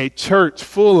 a church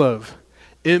full of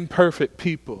imperfect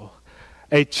people,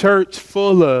 a church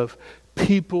full of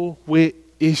people with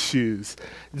issues,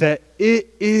 that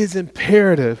it is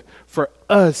imperative for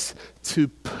us to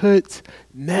put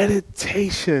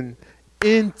meditation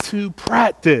into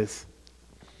practice.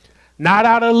 Not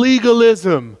out of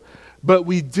legalism, but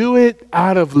we do it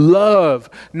out of love,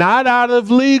 not out of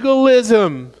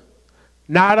legalism,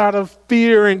 not out of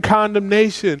fear and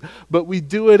condemnation, but we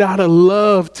do it out of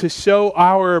love to show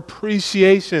our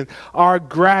appreciation, our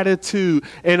gratitude,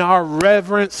 and our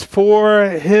reverence for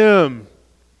Him.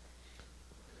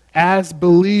 As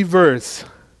believers,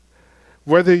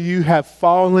 whether you have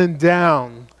fallen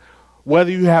down,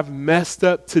 whether you have messed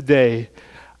up today,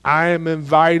 I am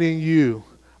inviting you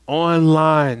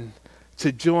online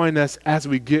to join us as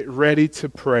we get ready to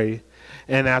pray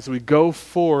and as we go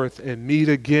forth and meet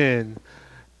again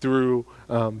through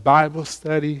Bible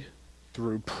study,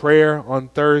 through prayer on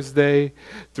Thursday,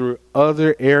 through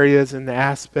other areas and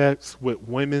aspects with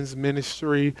women's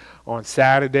ministry on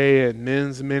Saturday and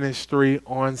men's ministry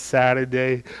on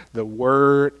Saturday. The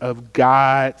Word of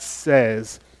God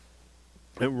says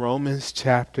in Romans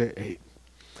chapter 8,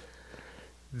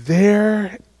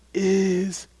 there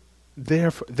is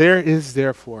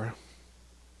therefore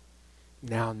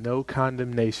now no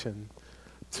condemnation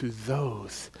to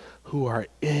those who are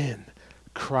in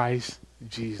Christ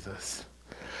Jesus,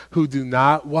 who do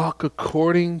not walk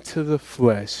according to the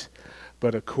flesh,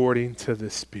 but according to the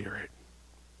Spirit.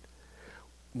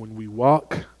 When we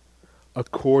walk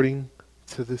according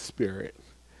to the Spirit,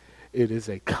 it is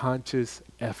a conscious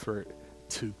effort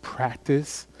to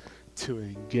practice, to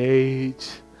engage,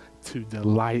 to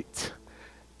delight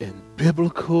in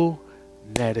biblical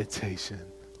meditation.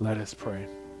 Let us pray.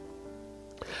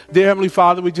 Dear Heavenly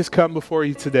Father, we just come before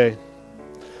you today.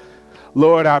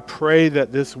 Lord, I pray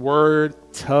that this word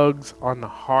tugs on the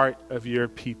heart of your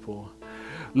people.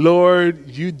 Lord,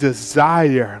 you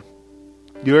desire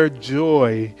your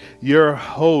joy, your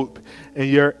hope, and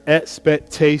your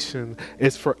expectation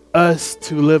is for us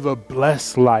to live a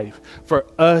blessed life, for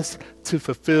us to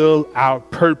fulfill our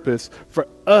purpose, for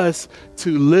us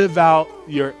to live out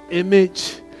your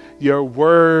image, your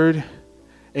word,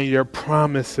 and your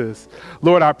promises.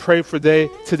 Lord, I pray for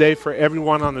today for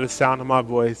everyone under the sound of my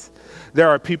voice. There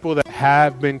are people that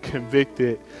have been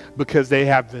convicted because they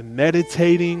have been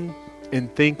meditating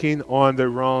and thinking on the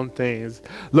wrong things.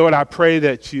 Lord, I pray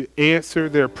that you answer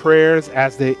their prayers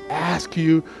as they ask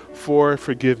you for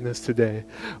forgiveness today.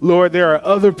 Lord, there are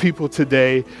other people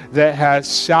today that have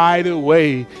shied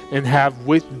away and have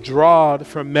withdrawn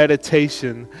from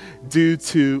meditation due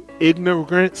to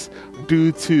ignorance,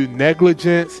 due to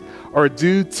negligence, or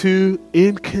due to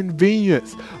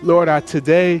inconvenience. Lord,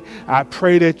 today I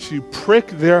pray that you prick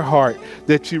their heart,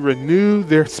 that you renew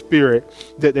their spirit,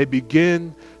 that they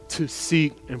begin to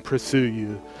seek and pursue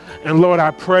you. And Lord,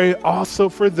 I pray also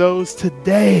for those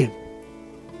today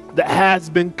that has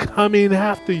been coming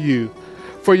after you.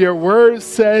 For your word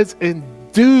says in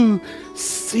due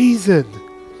season,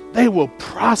 they will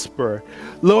prosper.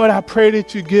 Lord, I pray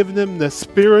that you give them the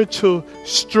spiritual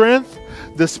strength,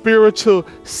 the spiritual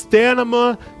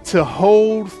stamina to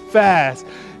hold fast.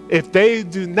 If they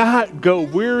do not go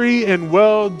weary and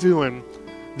well doing,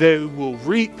 they will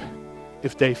reap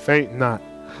if they faint not.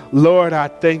 Lord, I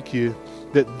thank you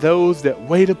that those that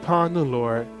wait upon the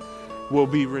Lord will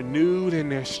be renewed in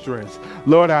their strength.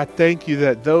 Lord, I thank you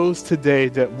that those today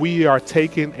that we are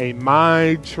taking a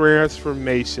mind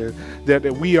transformation, that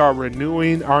we are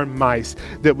renewing our minds,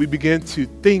 that we begin to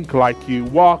think like you,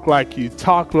 walk like you,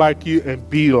 talk like you, and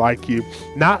be like you.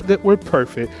 Not that we're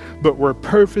perfect, but we're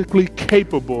perfectly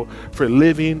capable for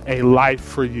living a life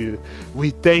for you. We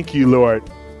thank you, Lord,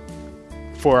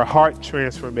 for a heart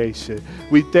transformation.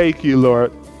 We thank you,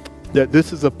 Lord, that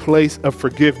this is a place of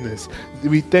forgiveness.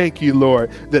 We thank you, Lord,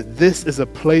 that this is a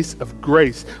place of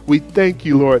grace. We thank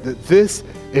you, Lord, that this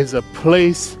is a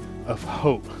place of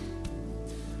hope.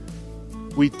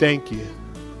 We thank you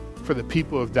for the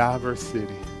people of Diverse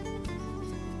City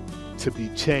to be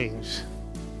changed,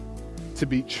 to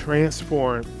be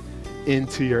transformed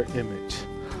into your image.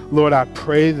 Lord, I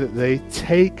pray that they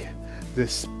take the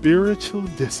spiritual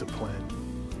discipline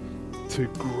to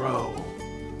grow,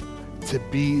 to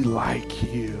be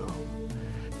like you,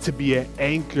 to be an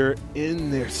anchor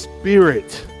in their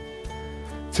spirit,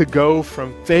 to go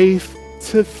from faith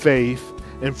to faith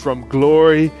and from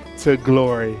glory to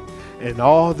glory. And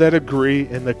all that agree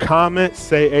in the comments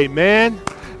say amen,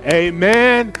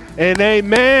 amen, and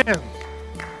amen.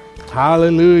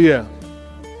 Hallelujah.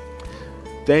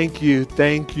 Thank you,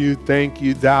 thank you, thank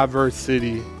you, Diverse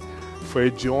City, for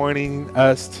joining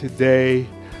us today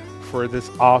for this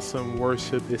awesome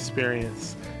worship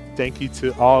experience. Thank you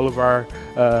to all of our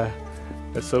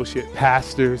associate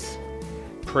pastors,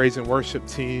 praise and worship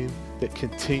team that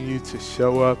continue to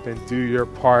show up and do your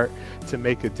part to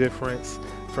make a difference,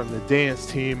 from the dance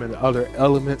team and the other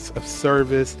elements of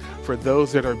service, for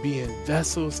those that are being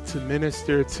vessels to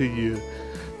minister to you.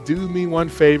 do me one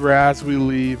favor as we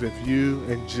leave. If you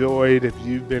enjoyed, if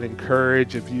you've been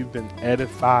encouraged, if you've been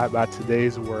edified by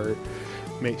today's word,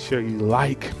 make sure you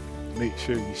like, make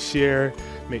sure you share,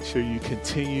 make sure you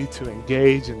continue to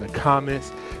engage in the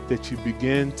comments, that you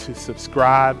begin to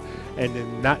subscribe, and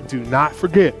then do not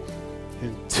forget,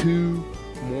 in 2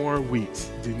 more weeks,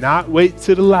 do not wait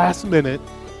till the last minute.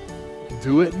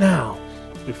 Do it now.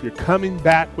 If you're coming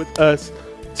back with us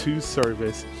to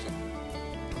service,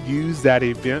 use that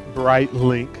Eventbrite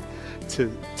link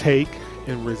to take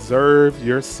and reserve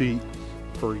your seat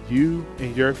for you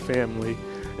and your family.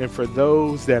 And for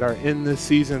those that are in this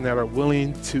season that are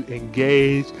willing to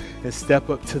engage and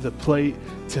step up to the plate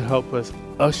to help us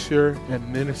usher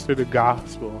and minister the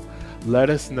gospel, let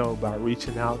us know by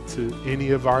reaching out to any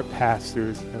of our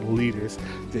pastors and leaders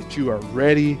that you are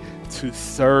ready to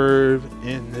serve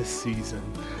in this season.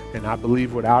 And I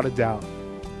believe without a doubt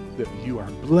that you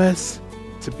are blessed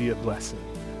to be a blessing.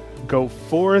 Go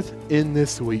forth in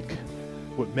this week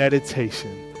with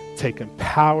meditation, taking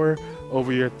power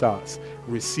over your thoughts,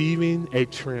 receiving a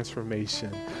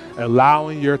transformation,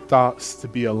 allowing your thoughts to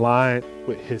be aligned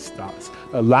with his thoughts,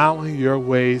 allowing your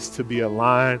ways to be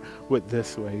aligned with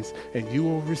this ways, and you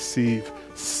will receive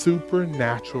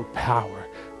supernatural power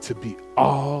to be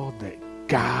all that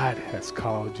God has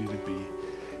called you to be.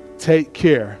 Take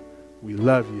care. We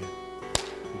love you.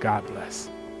 God bless.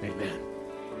 Amen.